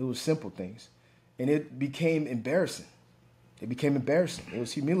that. It was simple things, and it became embarrassing. It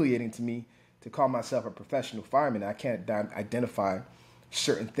was humiliating to me to call myself a professional fireman. I can't identify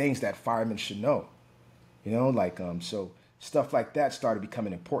certain things that firemen should know, so stuff like that started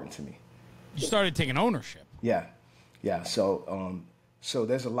becoming important to me. You started taking ownership. Yeah. So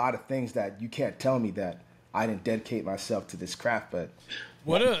there's a lot of things that you can't tell me that I didn't dedicate myself to this craft. But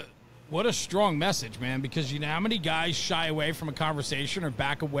what a strong message, man, because you know how many guys shy away from a conversation or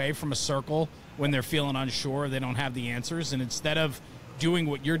back away from a circle when they're feeling unsure, they don't have the answers, and instead of doing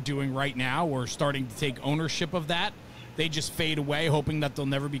what you're doing right now or starting to take ownership of that, they just fade away hoping that they'll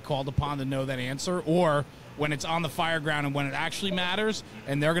never be called upon to know that answer, or when it's on the fire ground and when it actually matters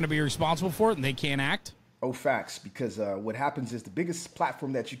and they're going to be responsible for it and they can't act. Oh, facts. Because what happens is the biggest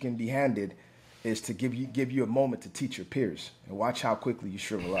platform that you can be handed is to give you a moment to teach your peers and watch how quickly you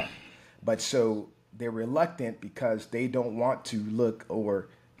shrivel up. But so they're reluctant because they don't want to look or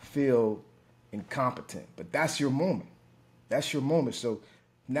feel incompetent. But that's your moment. So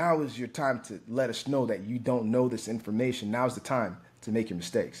now is your time to let us know that you don't know this information. Now's the time to make your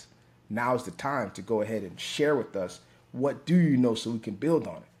mistakes. Now's the time to go ahead and share with us what do you know so we can build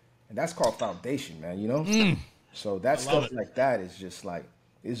on it. And that's called foundation, man, So that stuff like that is just like,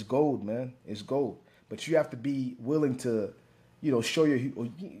 it's gold, man. It's gold. But you have to be willing to, show your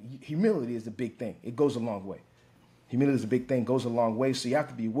humility is the big thing. It goes a long way. Humility is a big thing, goes a long way. So you have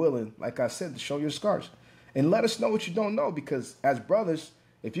to be willing, like I said, to show your scars. And let us know what you don't know, because as brothers,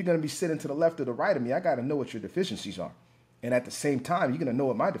 if you're going to be sitting to the left or the right of me, I got to know what your deficiencies are. And at the same time, you're going to know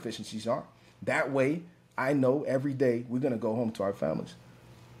what my deficiencies are. That way, I know every day we're going to go home to our families.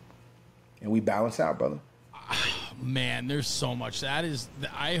 And we balance out, brother. Man, there's so much.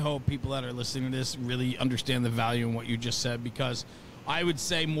 I hope people that are listening to this really understand the value in what you just said, because I would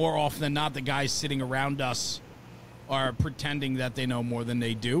say more often than not, the guys sitting around us are pretending that they know more than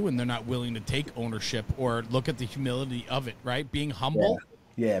they do, and they're not willing to take ownership or look at the humility of it, right? Being humble.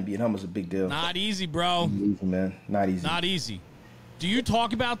 Yeah, being humble is a big deal. Not easy, bro. Not easy, man. Not easy. Not easy. Do you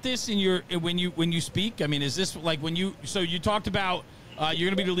talk about this when you speak? I mean, is this like so you talked about you're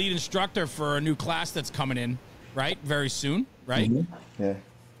going to be the lead instructor for a new class that's coming in, right? Very soon, right? Mm-hmm. Yeah.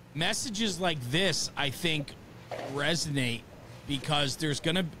 Messages like this, I think, resonate because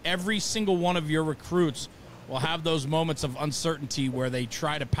every single one of your recruits will have those moments of uncertainty where they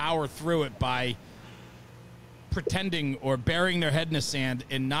try to power through it by pretending or burying their head in the sand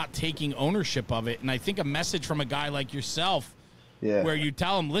and not taking ownership of it. And I think a message from a guy like yourself, where you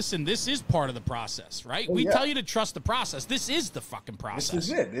tell them, listen, this is part of the process, right? We tell you to trust the process. This is the fucking process.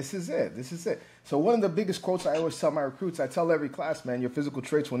 This is it. So one of the biggest quotes I always tell my recruits, I tell every class, man, your physical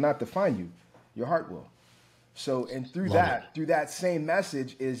traits will not define you. Your heart will. So, and through Love that, through that same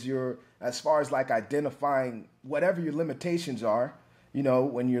message is your, as far as like identifying whatever your limitations are, you know,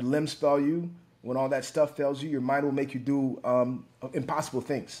 when your limbs fail you, when all that stuff fails you, your mind will make you do impossible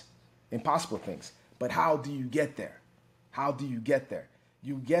things. But how do you get there? How do you get there?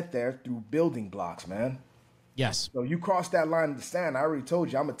 You get there through building blocks, man. Yes. So you cross that line in the stand. I already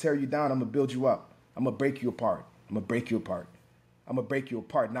told you, I'm going to tear you down. I'm going to build you up. I'm going to break you apart. I'm going to break you apart. I'm going to break you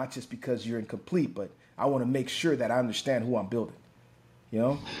apart, not just because you're incomplete, but I want to make sure that I understand who I'm building. You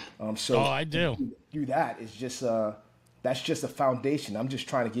know? So I do. Through that, it's just, that's just a foundation. I'm just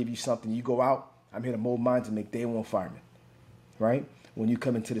trying to give you something. You go out, I'm here to mold minds and make day one firemen, right? When you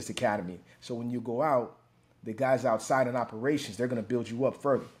come into this academy. So when you go out, the guys outside in operations, they're going to build you up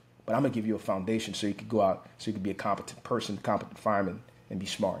further. But I'm going to give you a foundation so you can go out, so you can be a competent person, competent fireman, and be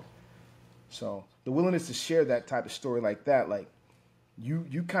smart. So the willingness to share that type of story like that, like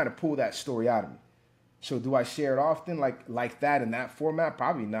you kind of pull that story out of me. So do I share it often like that in that format?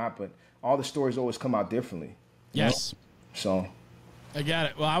 Probably not, but all the stories always come out differently. Yes. Know? So I got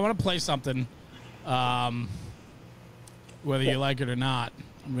it. Well, I want to play something, whether you like it or not.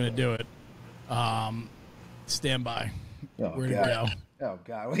 I'm going to do it. Stand by. Oh, Where'd it go? Oh,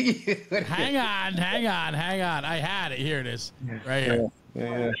 God. Hang on. I had it. Here it is. Right here.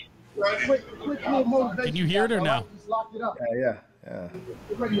 Yeah. Can you hear it or no? Yeah.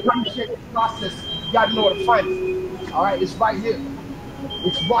 Ready to appreciate the process. You gotta know where to find it. All right, it's right here.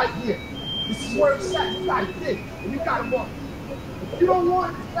 It's right here. This is where it's at. You gotta dig, and you gotta walk. If you don't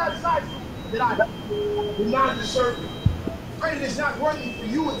want it, it's outside that I do. You're not deserving. Credit is not working for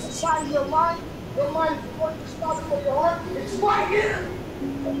you. It's inside of your mind. Your mind is working responsible for your heart. It's right here.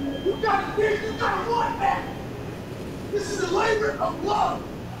 You gotta dig. You gotta want that. This is a labor of love.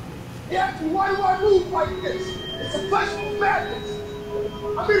 You ask me, why do I move like this? It's a pleasurable madness.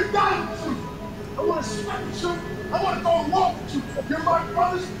 I'm here to die with you. I want to sweat with you. I want to go and walk with you. You're my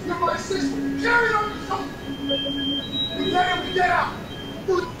brothers. You're my sisters. Carry it on your shoulders. We get in, we get out.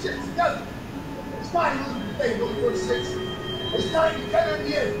 Do the shit together. It's not easy today, November 6th. It's time together in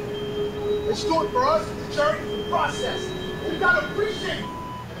the end. Let's do it for us. It's a journey, the process. You got to appreciate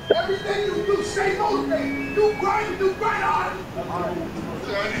everything you do. Stay motivated. Do grind hard. All right.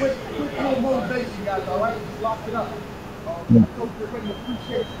 Quick little motivation, guys, all right? Just lock it up. So get ready to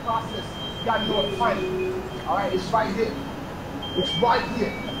appreciate the process. You gotta know where to find it. All right, it's right here. It's right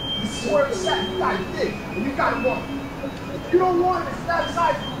here. This is where it's at. You gotta dig, and you gotta walk. If you don't want it, it's not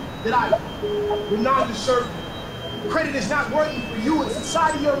inside that I do. You're non-deserving. Credit is not working for you. It's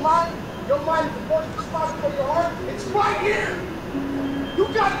inside of your mind. Your mind is the most responsible for your heart. It's right here. You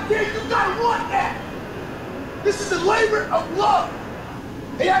gotta dig. You gotta want that. This is a labor of love.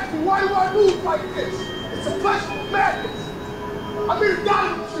 They ask me, why do I move like this? It's a pleasurable madness. I'm here to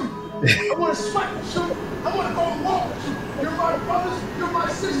die with you. I want to sweat with you. I want to go and walk with you. You're my brothers. You're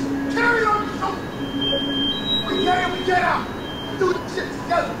my sisters. Carry it on your shoulders. We get in, we get out. We do this shit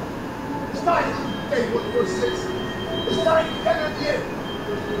together. It's not easy today, November 6th. It's time together in the end.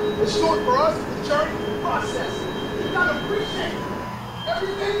 Let's do it for us. It's a journey, the process. You got to appreciate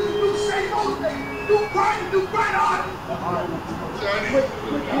everything you do. Stay motivated. Do grind hard. All right. Quick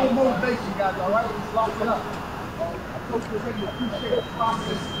little motivation, guys, all right? Just lock it up. I told you already to appreciate the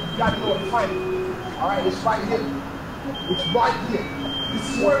process. You gotta know where to find it. All right, it's right here. It's right here. This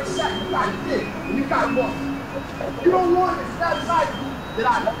is where it's at. You gotta dig, and you gotta walk. If you don't want it, it's not inside that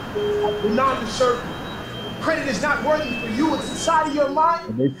I do. You're non-deserving. Credit is not working for you. It's inside of your mind.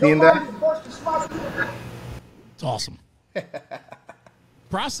 Have they seen that? It's awesome.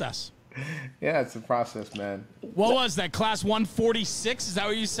 Process. Yeah, it's a process, man. What was that, class 146? Is that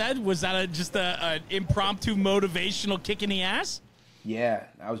what you said? Was that just an impromptu motivational kick in the ass? Yeah,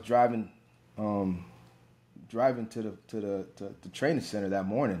 I was driving to the training center that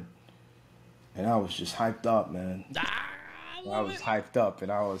morning, and I was just hyped up, man. I was hyped up,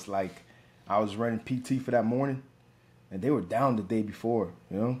 and I was like, I was running PT for that morning, and they were down the day before,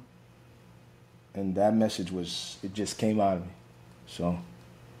 you know? And that message it just came out of me, so...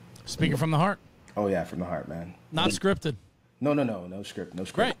 Speaking from the heart. Oh, yeah, from the heart, man. Not scripted. No script.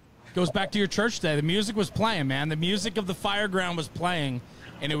 Great. Goes back to your church day. The music was playing, man. The music of the Fireground was playing,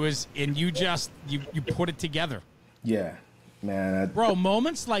 and you put it together. Yeah, man. Bro,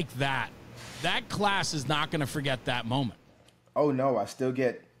 moments like that class is not going to forget that moment. Oh, no, I still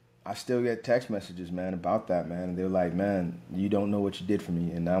get text messages, man, about that, man. And they're like, man, you don't know what you did for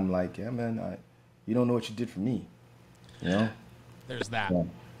me. And I'm like, yeah, man, you don't know what you did for me, you know? There's that. Yeah.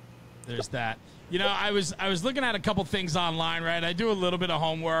 There's that. You know, I was looking at a couple things online, right? I do a little bit of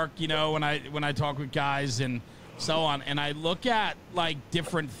homework, you know, when I talk with guys, and so on, and I look at like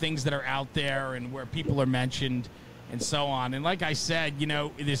different things that are out there and where people are mentioned and so on. And like I said, you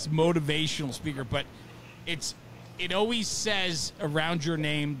know, this motivational speaker, but it always says around your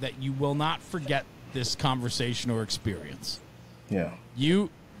name that you will not forget this conversation or experience. Yeah.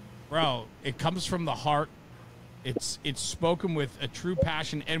 Bro, it comes from the heart. It's spoken with a true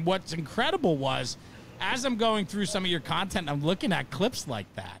passion. And what's incredible was, as I'm going through some of your content, I'm looking at clips like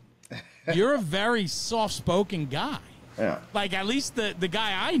that. You're a very soft-spoken guy. Yeah. Like, at least the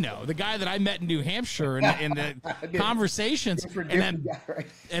guy I know, the guy that I met in New Hampshire in the conversations, and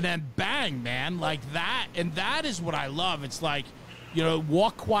then bang, man, like that. And that is what I love. It's like, you know,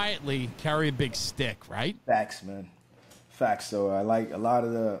 walk quietly, carry a big stick, right? Facts, man. Facts. So I like a lot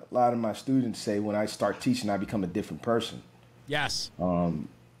of my students say when I start teaching, I become a different person. Yes. I'm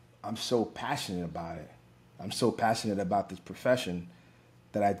so passionate about it. I'm so passionate about this profession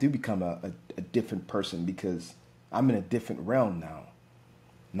that I do become a different person because I'm in a different realm now.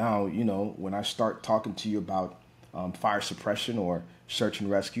 Now, you know, when I start talking to you about fire suppression or search and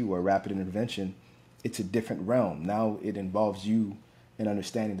rescue or rapid intervention, it's a different realm. Now it involves you in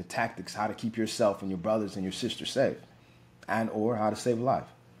understanding the tactics, how to keep yourself and your brothers and your sisters safe, and or how to save a life.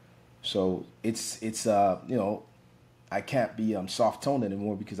 So it's you know, I can't be soft-toned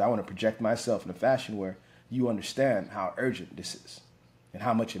anymore because I want to project myself in a fashion where you understand how urgent this is and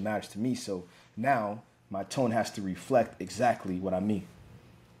how much it matters to me. So now my tone has to reflect exactly what I mean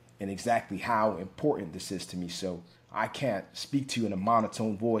and exactly how important this is to me. So I can't speak to you in a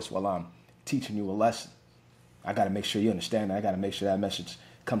monotone voice while I'm teaching you a lesson. I got to make sure you understand that. I got to make sure that message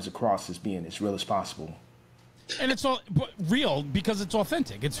comes across as being as real as possible. And it's all real because it's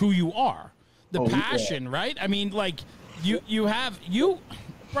authentic. It's who you are. The passion, right? I mean, like,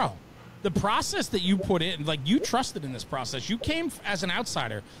 bro, the process that you put in, like, you trusted in this process. You came as an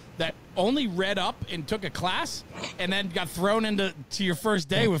outsider that only read up and took a class and then got thrown into your first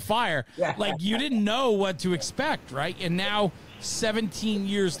day with fire. Yeah. Like, you didn't know what to expect, right? And now, 17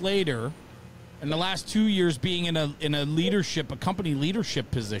 years later, and the last 2 years being in a company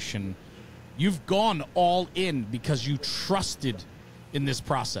leadership position, you've gone all in because you trusted in this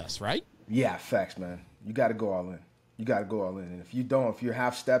process, right? Yeah, facts, man. You got to go all in. You got to go all in. And if you don't, if you're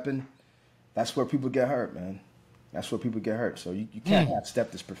half-stepping, that's where people get hurt, man. That's where people get hurt. So you can't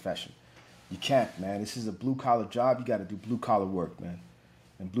half-step this profession. You can't, man. This is a blue-collar job. You got to do blue-collar work, man.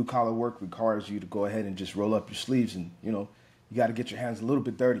 And blue-collar work requires you to go ahead and just roll up your sleeves and, you know, you got to get your hands a little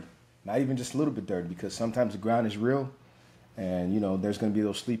bit dirty. Not even just a little bit dirty, because sometimes the ground is real and, you know, there's going to be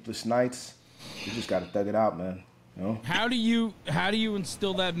those sleepless nights. You just got to thug it out, man. You know? How do you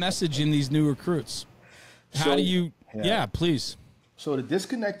instill that message in these new recruits? Yeah, please. So the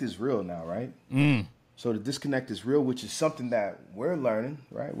disconnect is real now, right? So the disconnect is real, which is something that we're learning,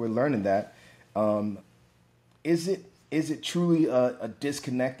 right? We're learning that. Is it truly a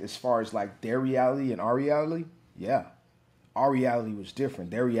disconnect as far as like their reality and our reality? Yeah. Our reality was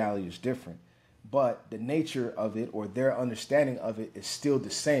different. Their reality is different. But the nature of it or their understanding of it is still the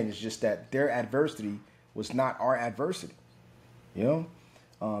same. It's just that their adversity was not our adversity, you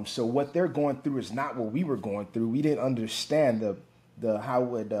know? So what they're going through is not what we were going through. We didn't understand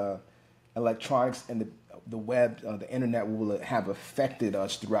how electronics and the web, the internet will have affected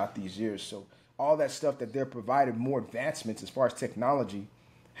us throughout these years. So all that stuff that they're provided, more advancements as far as technology,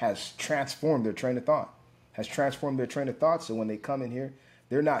 has transformed their train of thought. So when they come in here,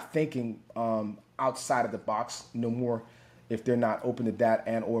 they're not thinking outside of the box no more if they're not open to that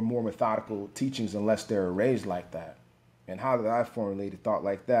and or more methodical teachings unless they're raised like that. And how did I formulate a thought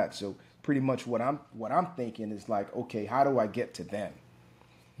like that? So pretty much what I'm thinking is like, okay, how do I get to them?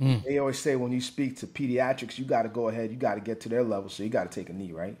 They always say when you speak to pediatrics, you got to go ahead, you got to get to their level. So you got to take a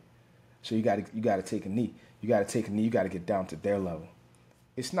knee, right? So you got to take a knee. You got to get down to their level.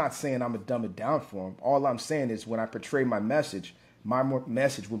 It's not saying I'm going to dumb it down for them. All I'm saying is when I portray my message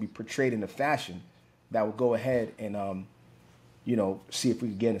will be portrayed in a fashion that will go ahead and, you know, see if we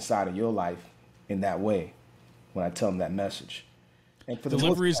can get inside of your life in that way when I tell them that message. And for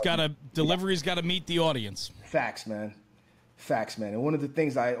delivery's got to meet the audience. Facts, man. And one of the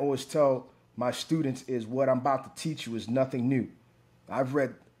things I always tell my students is what I'm about to teach you is nothing new. I've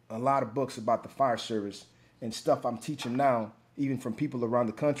read a lot of books about the fire service and stuff I'm teaching now, even from people around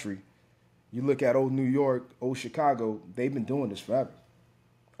the country. You look at old New York, old Chicago, they've been doing this forever.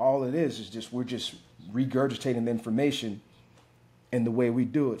 All it is just we're just regurgitating the information in the way we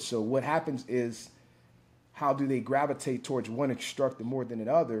do it. So what happens is, how do they gravitate towards one instructor more than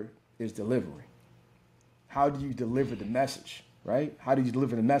another is delivery. How do you deliver the message, right? How do you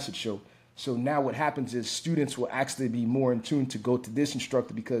deliver the message? So now what happens is students will actually be more in tune to go to this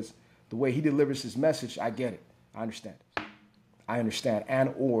instructor because the way he delivers his message, I get it. I understand. I understand,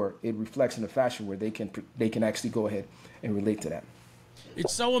 and or it reflects in a fashion where they can actually go ahead and relate to that.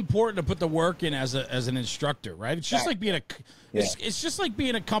 It's so important to put the work in as an instructor, right? It's just like being it's just like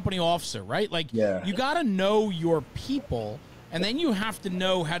being a company officer, right? Like you got to know your people, and then you have to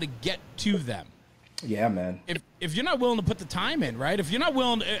know how to get to them. Yeah, man. If you're not willing to put the time in, right? If you're not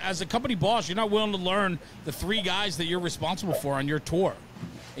willing, as a company boss, you're not willing to learn the 3 guys that you're responsible for on your tour,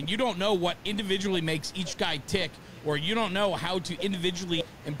 and you don't know what individually makes each guy tick, or you don't know how to individually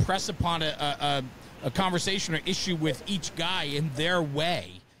impress upon a conversation or issue with each guy in their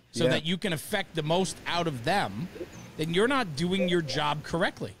way so that you can affect the most out of them, then you're not doing your job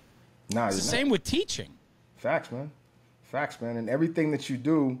correctly. Nah, it's the same with teaching. Facts, man. Facts, man. And everything that you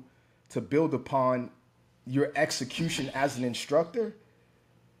do to build upon your execution as an instructor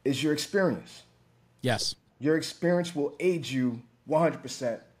is your experience. Yes. Your experience will aid you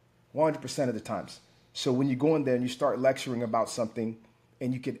 100% of the times. So when you go in there and you start lecturing about something,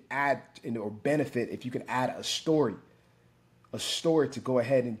 and you can add or benefit if you can add a story to go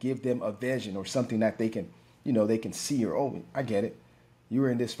ahead and give them a vision or something that they can, they can see, or, oh, I get it. You were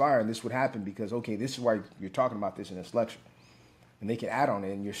in this fire and this would happen because, okay, this is why you're talking about this in this lecture. And they can add on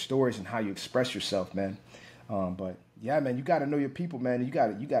it in your stories and how you express yourself, man. But yeah, man, you got to know your people, man. You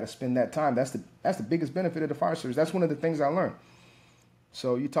got to spend that time. That's the biggest benefit of the fire service. That's one of the things I learned.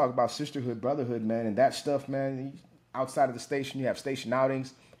 So you talk about sisterhood, brotherhood, man, and that stuff, man. Outside of the station, you have station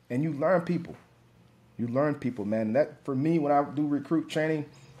outings, and you learn people. You learn people, man. And that, for me, when I do recruit training,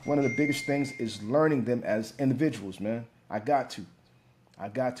 one of the biggest things is learning them as individuals, man. I got to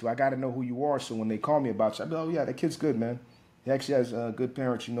know who you are. So when they call me about you, I be like, oh yeah, that kid's good, man. He actually has good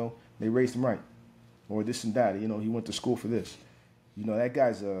parents, they raised him right, or this and that. He went to school for this. That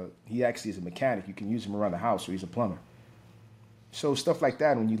guy's he actually is a mechanic. You can use him around the house, or he's a plumber. So stuff like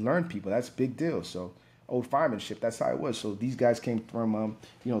that. When you learn people, that's a big deal. So old firemanship, that's how it was. So these guys came from,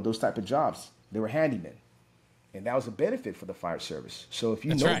 those type of jobs. They were handymen. And that was a benefit for the fire service. So if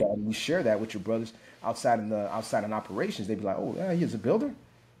you know that and you share that with your brothers outside in operations, they'd be like, oh, yeah, he's a builder?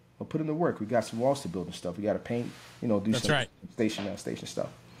 Well, put him to work. We got some walls to build and stuff. We got to paint, do some station stuff.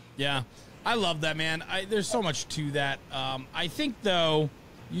 Yeah. I love that, man. There's so much to that. I think, though,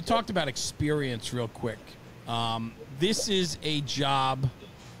 you talked about experience real quick. This is a job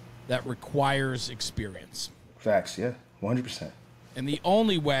that requires experience. Facts, yeah, 100%. And the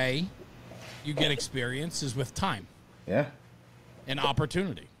only way you get experience is with time. Yeah. And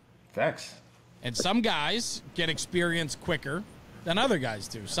opportunity. Facts. And some guys get experience quicker than other guys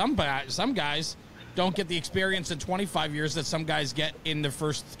do. Some guys don't get the experience in 25 years that some guys get in the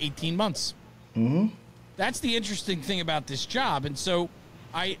first 18 months. Mm-hmm. That's the interesting thing about this job. And so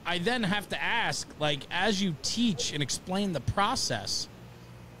I then have to ask, like, as you teach and explain the process,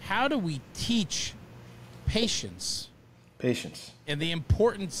 how do we teach patience? Patience. And the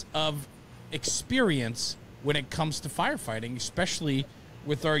importance of experience when it comes to firefighting, especially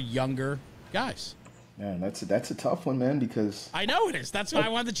with our younger guys. Man, that's a tough one, man, because I know it is. That's why I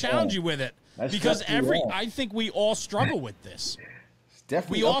wanted to challenge you with it. Because I think we all struggle with this.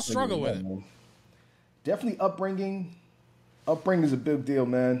 Definitely we all struggle with it. Man. Definitely upbringing. Upbringing is a big deal,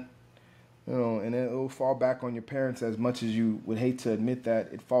 man. And it'll fall back on your parents as much as you would hate to admit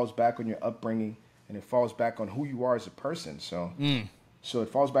that. It falls back on your upbringing, and it falls back on who you are as a person. So it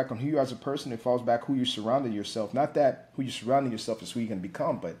falls back on who you are as a person. It falls back who you surrounded yourself. Not that who you surrounded yourself is who you can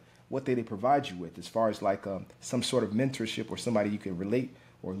become, but what they provide you with as far as like some sort of mentorship or somebody you can relate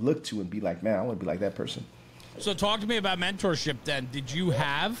or look to and be like, man, I want to be like that person. So talk to me about mentorship then. Did you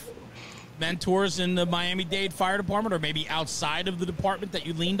have mentors in the Miami-Dade Fire Department or maybe outside of the department that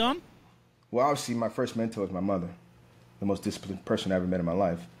you leaned on? Well, obviously, my first mentor was my mother, the most disciplined person I ever met in my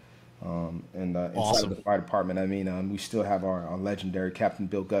life. Inside of the fire department, we still have our legendary Captain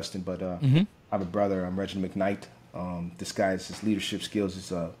Bill Gustin, but I have a brother, Reginald McKnight. This guy's leadership skills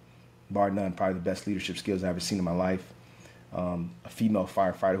is, bar none, probably the best leadership skills I've ever seen in my life. A female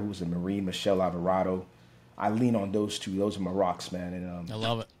firefighter who was a Marine, Michelle Alvarado. I lean on those two. Those are my rocks, man. And I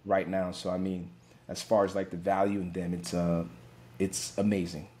love it right now. So as far as like the value in them, it's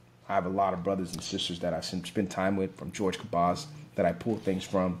amazing. I have a lot of brothers and sisters that I spend time with, from George Cabaz, that I pull things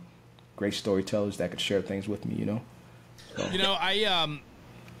from. Great storytellers that could share things with me, So.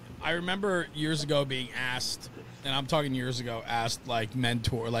 I remember years ago being asked, and I'm talking years ago, asked like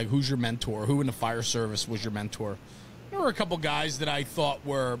mentor, like who's your mentor? Who in the fire service was your mentor? There were a couple guys that I thought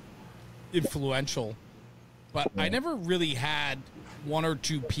were influential, but I never really had one or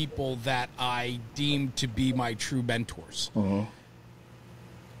two people that I deemed to be my true mentors.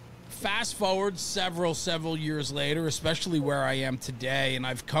 Fast forward several years later, especially where I am today, and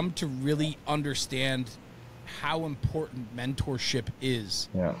I've come to really understand how important mentorship is.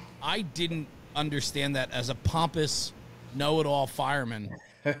 Yeah. I didn't understand that as a pompous, know-it-all fireman.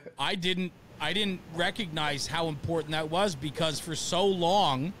 I didn't recognize how important that was, because for so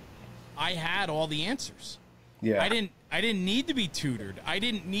long I had all the answers. Yeah. I didn't need to be tutored. I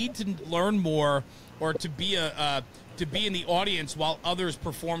didn't need to learn more, or to be in the audience while others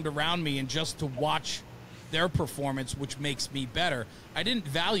performed around me and just to watch their performance, which makes me better. I didn't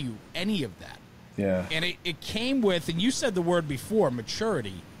value any of that. Yeah. And it came with, and you said the word before,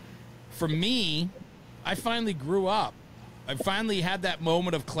 maturity. For me, I finally grew up. I finally had that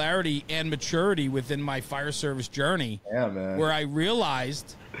moment of clarity and maturity within my fire service journey. Yeah, man. Where I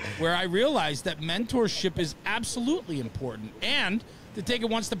realized that mentorship is absolutely important. And to take it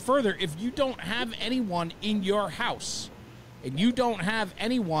one step further, if you don't have anyone in your house, and you don't have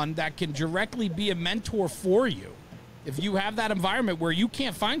anyone that can directly be a mentor for you, if you have that environment where you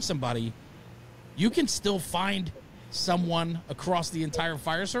can't find somebody, you can still find someone across the entire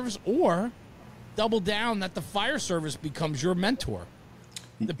fire service, or double down that the fire service becomes your mentor.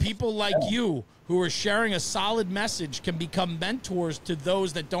 The people like you who are sharing a solid message can become mentors to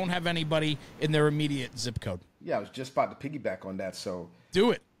those that don't have anybody in their immediate zip code. Yeah, I was just about to piggyback on that. So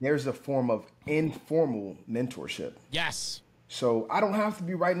Do it. there's a form of informal mentorship. Yes. So I don't have to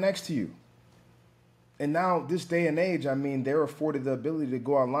be right next to you. And now, this day and age, I mean, they're afforded the ability to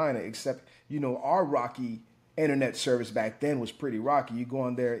go online, except, our rocky internet service back then was pretty rocky. You go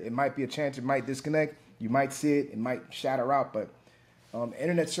on there, it might be a chance it might disconnect. You might see it might shatter out, but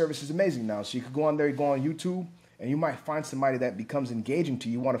internet service is amazing now. So you could go on there, you go on YouTube, and you might find somebody that becomes engaging to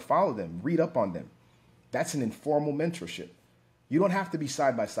you. You want to follow them, read up on them. That's an informal mentorship. You don't have to be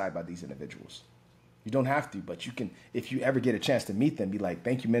side by side by these individuals. You don't have to, but you can, if you ever get a chance to meet them, be like,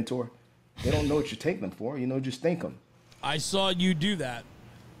 thank you, mentor. They don't know what you take them for, just thank them. I saw you do that.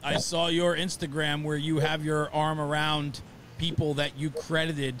 I saw your Instagram where you have your arm around people that you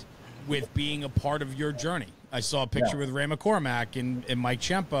credited with being a part of your journey. I saw a picture with Ray McCormack and Mike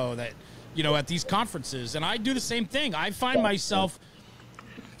Ciampo that, at these conferences. And I do the same thing. I find myself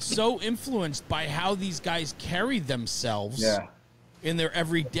so influenced by how these guys carry themselves in their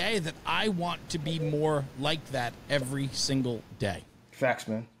everyday that I want to be more like that every single day. Facts,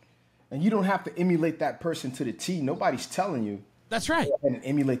 man. And you don't have to emulate that person to the T. Nobody's telling you. That's right. And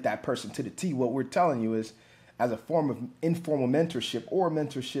emulate that person to the T. What we're telling you is, as a form of informal mentorship or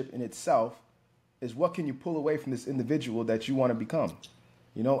mentorship in itself, is what can you pull away from this individual that you want to become,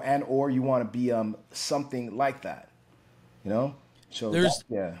 and or you want to be something like that, So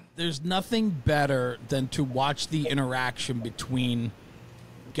there's nothing better than to watch the interaction between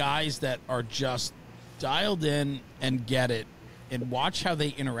guys that are just dialed in and get it, and watch how they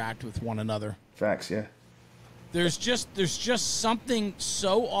interact with one another. Facts, yeah. There's just something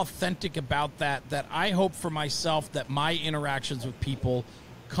so authentic about that I hope for myself that my interactions with people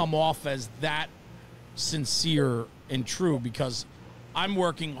come off as that sincere and true, because I'm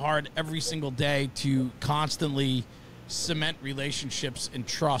working hard every single day to constantly cement relationships and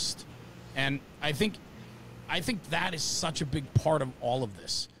trust. And I think that is such a big part of all of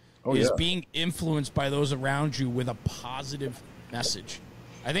this, being influenced by those around you with a positive message.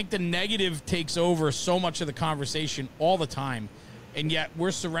 I think the negative takes over so much of the conversation all the time, and yet we're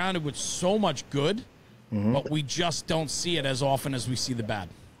surrounded with so much good, but we just don't see it as often as we see the bad.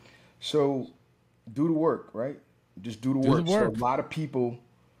 So do the work, right? Just do the work. So a lot of people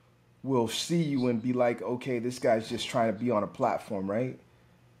will see you and be like, okay, this guy's just trying to be on a platform, right?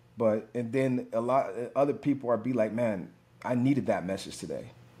 And then a lot of other people are be like, man, I needed that message today.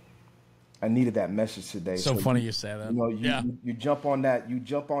 So funny you say that. You jump on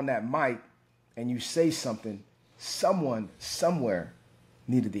that mic and you say something. Someone somewhere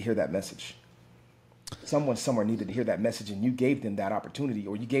needed to hear that message. Someone somewhere needed to hear that message, and you gave them that opportunity,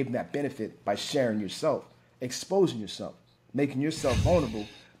 or you gave them that benefit by sharing yourself, exposing yourself, making yourself vulnerable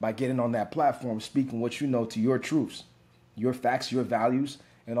by getting on that platform, speaking what you know to your truths, your facts, your values,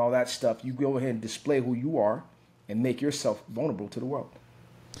 and all that stuff. You go ahead and display who you are and make yourself vulnerable to the world.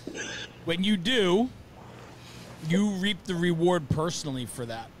 When you do, you reap the reward personally for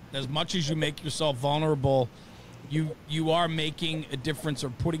that. As much as you make yourself vulnerable, you are making a difference or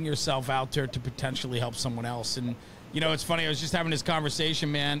putting yourself out there to potentially help someone else. And, it's funny. I was just having this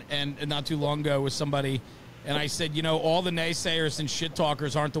conversation, man, and not too long ago with somebody, and I said, all the naysayers and shit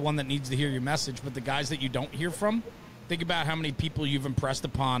talkers aren't the one that needs to hear your message, but the guys that you don't hear from, think about how many people you've impressed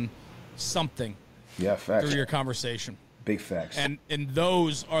upon something through your conversation. Big facts. And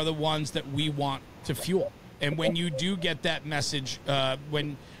those are the ones that we want to fuel. And when you do get that message,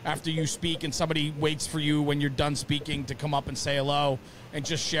 when after you speak and somebody waits for you when you're done speaking to come up and say hello and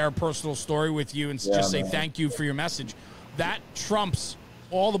just share a personal story with you and just say thank you for your message, that trumps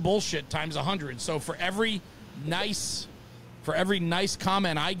all the bullshit times 100. So for every nice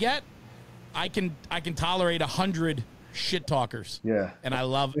comment I get, I can tolerate 100 shit talkers. Yeah. And I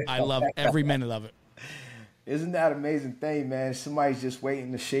love every minute of it. Isn't that an amazing thing, man? Somebody's just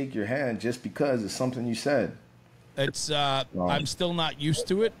waiting to shake your hand just because it's something you said. It's I'm still not used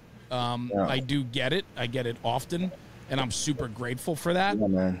to it. I do get it. I get it often, and I'm super grateful for that. Yeah,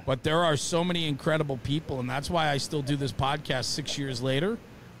 man. But there are so many incredible people, and that's why I still do this podcast 6 years later,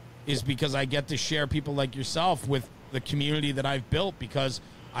 is because I get to share people like yourself with the community that I've built, because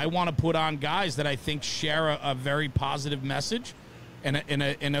I want to put on guys that I think share a very positive message in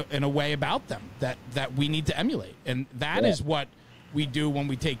a way about them that we need to emulate. And that is what we do when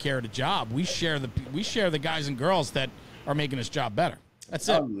we take care of the job. We share the guys and girls that are making this job better. That's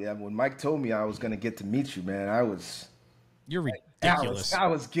it. Yeah, when Mike told me I was going to get to meet you, man, You're ridiculous. I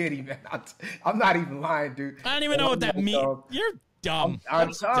was giddy, man. I'm not even lying, dude. I don't even know what that means. You're dumb.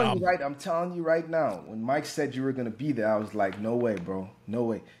 I'm telling you right now. When Mike said you were going to be there, I was like, no way, bro. No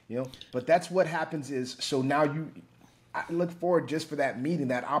way. But that's what happens is, so now I look forward just for that meeting,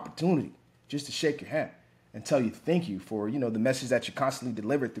 that opportunity, just to shake your hand and tell you thank you for, the message that you constantly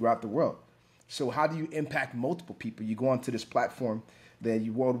deliver throughout the world. So how do you impact multiple people? You go onto this platform, the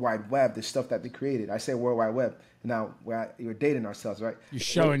World Wide Web, the stuff that they created. I say World Wide Web. Now, we're dating ourselves, right? You're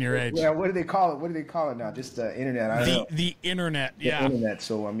showing your age. Yeah, what do they call it? What do they call it now? Just the internet. I don't know. The internet, yeah. The internet.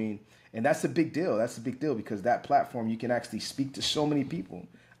 So, I mean, and that's a big deal. That's a big deal because that platform, you can actually speak to so many people.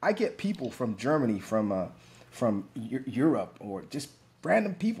 I get people from Germany, from Europe, or just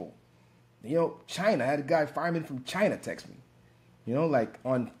random people. China. I had a guy, Fireman from China, text me. Like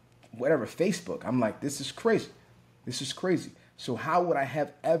on whatever, Facebook. I'm like, this is crazy. This is crazy. So how would I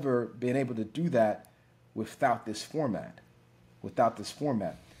have ever been able to do that without this format? But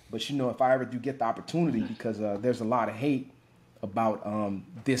if I ever do get the opportunity, because there's a lot of hate about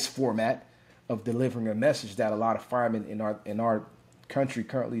this format of delivering a message that a lot of firemen in our country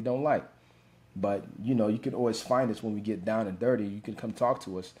currently don't like. But you can always find us when we get down and dirty. You can come talk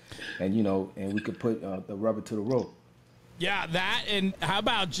to us, and and we could put the rubber to the road. Yeah, that, and how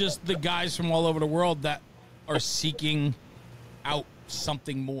about just the guys from all over the world that are seeking out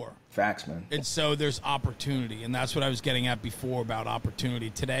something more? Facts, man. And so there's opportunity, and that's what I was getting at before about opportunity.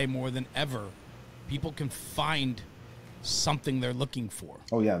 Today, more than ever, people can find something they're looking for.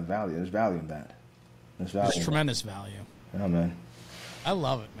 Oh yeah, value. There's value in that. There's tremendous value. Yeah, man. I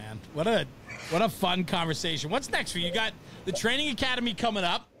love it, man. What a fun conversation. What's next for you? You got the training academy coming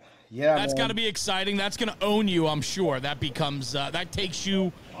up. Yeah, that's got to be exciting. That's going to own you, I'm sure. That becomes that takes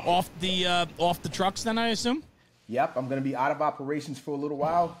you off the trucks, then I assume. Yep, I'm going to be out of operations for a little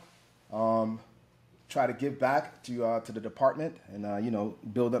while. Try to give back to the department and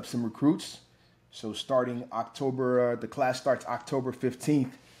build up some recruits. So starting October, the class starts October 15th.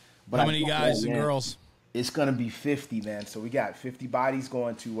 But how many guys and girls? It's going to be 50, man. So we got 50 bodies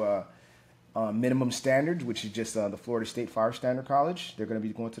going to minimum standards, which is just the Florida State Fire Standard College. They're going to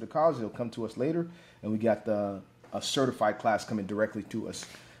be going to the college. They'll come to us later. And we got a certified class coming directly to us.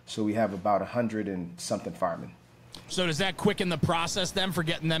 So we have about 100 and something firemen. So does that quicken the process then for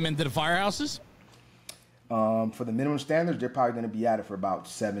getting them into the firehouses? For the minimum standards, they're probably going to be at it for about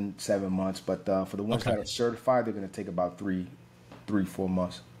 7 months. But for the ones that are certified, they're going to take about 3-4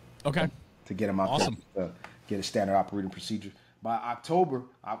 months. Okay. To get them out there, to get a standard operating procedure. By October,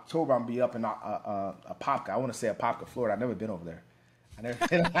 I'm going to be up in Apopka. I want to say Apopka, Florida. I've never been over there. I've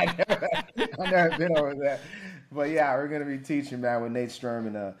never been over there. But yeah, we're going to be teaching, man, with Nate Sturm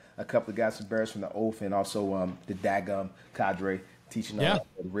and a couple of guys from Bears from the Oath, and also the Dagum cadre teaching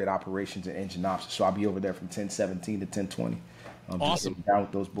red operations and engine ops. So I'll be over there from 10:17 to 10:20. Awesome. Just down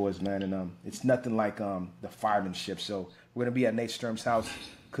with those boys, man. And it's nothing like the firemanship. So we're going to be at Nate Sturm's house,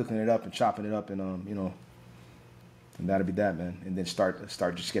 cooking it up and chopping it up, and and that'll be that, man. And then start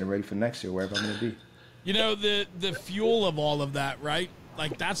just getting ready for next year, wherever I'm going to be. The fuel of all of that, right?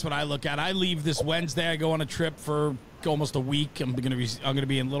 Like, that's what I look at. I leave this Wednesday. I go on a trip for almost a week. I'm gonna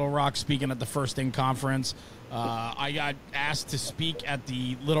be in Little Rock speaking at the First In Conference. I got asked to speak at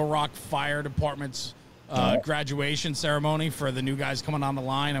the Little Rock Fire Department's graduation ceremony for the new guys coming on the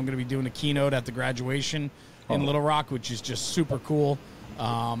line. I'm gonna be doing a keynote at the graduation in Little Rock, which is just super cool.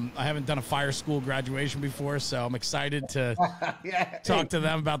 I haven't done a fire school graduation before, so I'm excited to talk to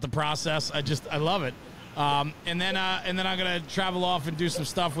them about the process. I love it. And then I'm gonna travel off and do some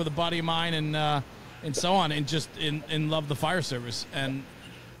stuff with a buddy of mine and so on, and just love the fire service. And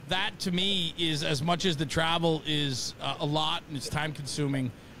that to me is, as much as the travel is a lot and it's time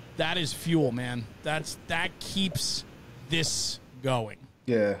consuming, that is fuel, man. That keeps this going.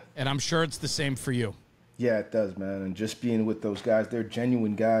 Yeah. And I'm sure it's the same for you. Yeah, it does, man. And just being with those guys, they're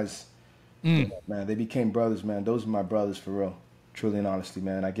genuine guys. Man, they became brothers, man. Those are my brothers for real. Truly and honestly,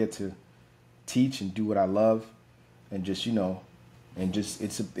 man. I get to teach and do what I love, and just, and just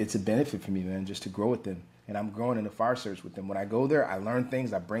it's a benefit for me, man, just to grow with them. And I'm growing in the fire service with them. When I go there, I learn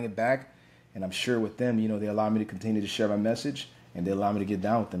things, I bring it back, and I'm sure with them, they allow me to continue to share my message, and they allow me to get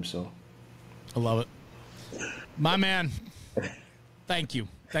down with them. So I love it. My man, thank you.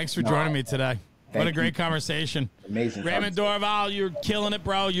 Thanks for joining me today. What a great conversation. Amazing. Raymond Dorival, you're killing it,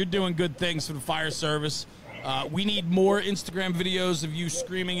 bro. You're doing good things for the fire service. We need more Instagram videos of you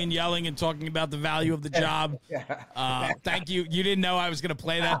screaming and yelling and talking about the value of the job. Thank you. You didn't know I was going to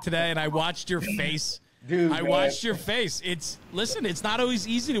play that today, and I watched your face. Dude, I watched your face. Listen, it's not always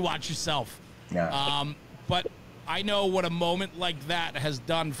easy to watch yourself. But I know what a moment like that has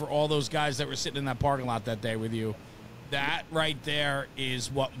done for all those guys that were sitting in that parking lot that day with you. That right there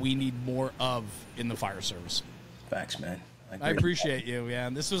is what we need more of in the fire service. Facts, man. I appreciate you,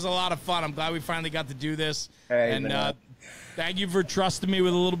 man. This was a lot of fun. I'm glad we finally got to do this. Hey, and man. Thank you for trusting me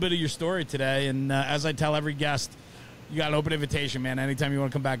with a little bit of your story today. And as I tell every guest, you got an open invitation, man. Anytime you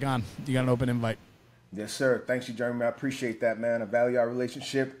want to come back on, you got an open invite. Yes, sir. Thanks you, Jeremy. I appreciate that, man. I value our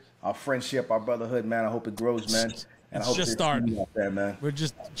relationship, our friendship, our brotherhood, man. I hope it grows, man. And It's I hope just starting. Out there, man. We're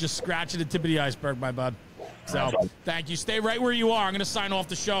just scratching the tip of the iceberg, my bud. So thank you. Stay right where you are. I'm going to sign off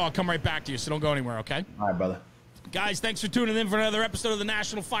the show. I'll come right back to you, so don't go anywhere, okay? All right, brother. Guys, thanks for tuning in for another episode of the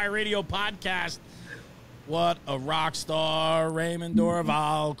National Fire Radio Podcast. What a rock star. Raymond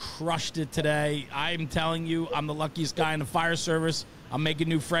Dorival crushed it today. I'm telling you, I'm the luckiest guy in the fire service. I'm making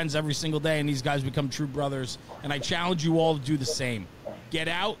new friends every single day, and these guys become true brothers. And I challenge you all to do the same. Get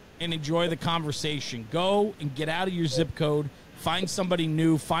out and enjoy the conversation. Go and get out of your zip code. Find somebody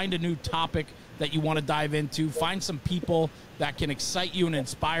new. Find a new topic that you want to dive into. Find some people that can excite you and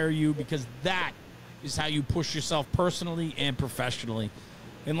inspire you, because that is how you push yourself personally and professionally.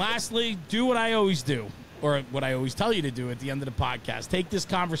 And lastly, do what I always do, or what I always tell you to do at the end of the podcast. Take this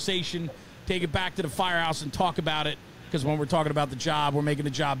conversation, take it back to the firehouse and talk about it, because when we're talking about the job, we're making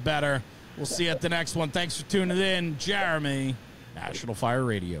the job better. We'll see you at the next one. Thanks for tuning in. Jeremy, National Fire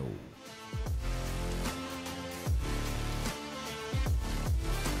Radio.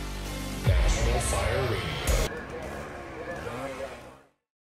 National Fire Radio.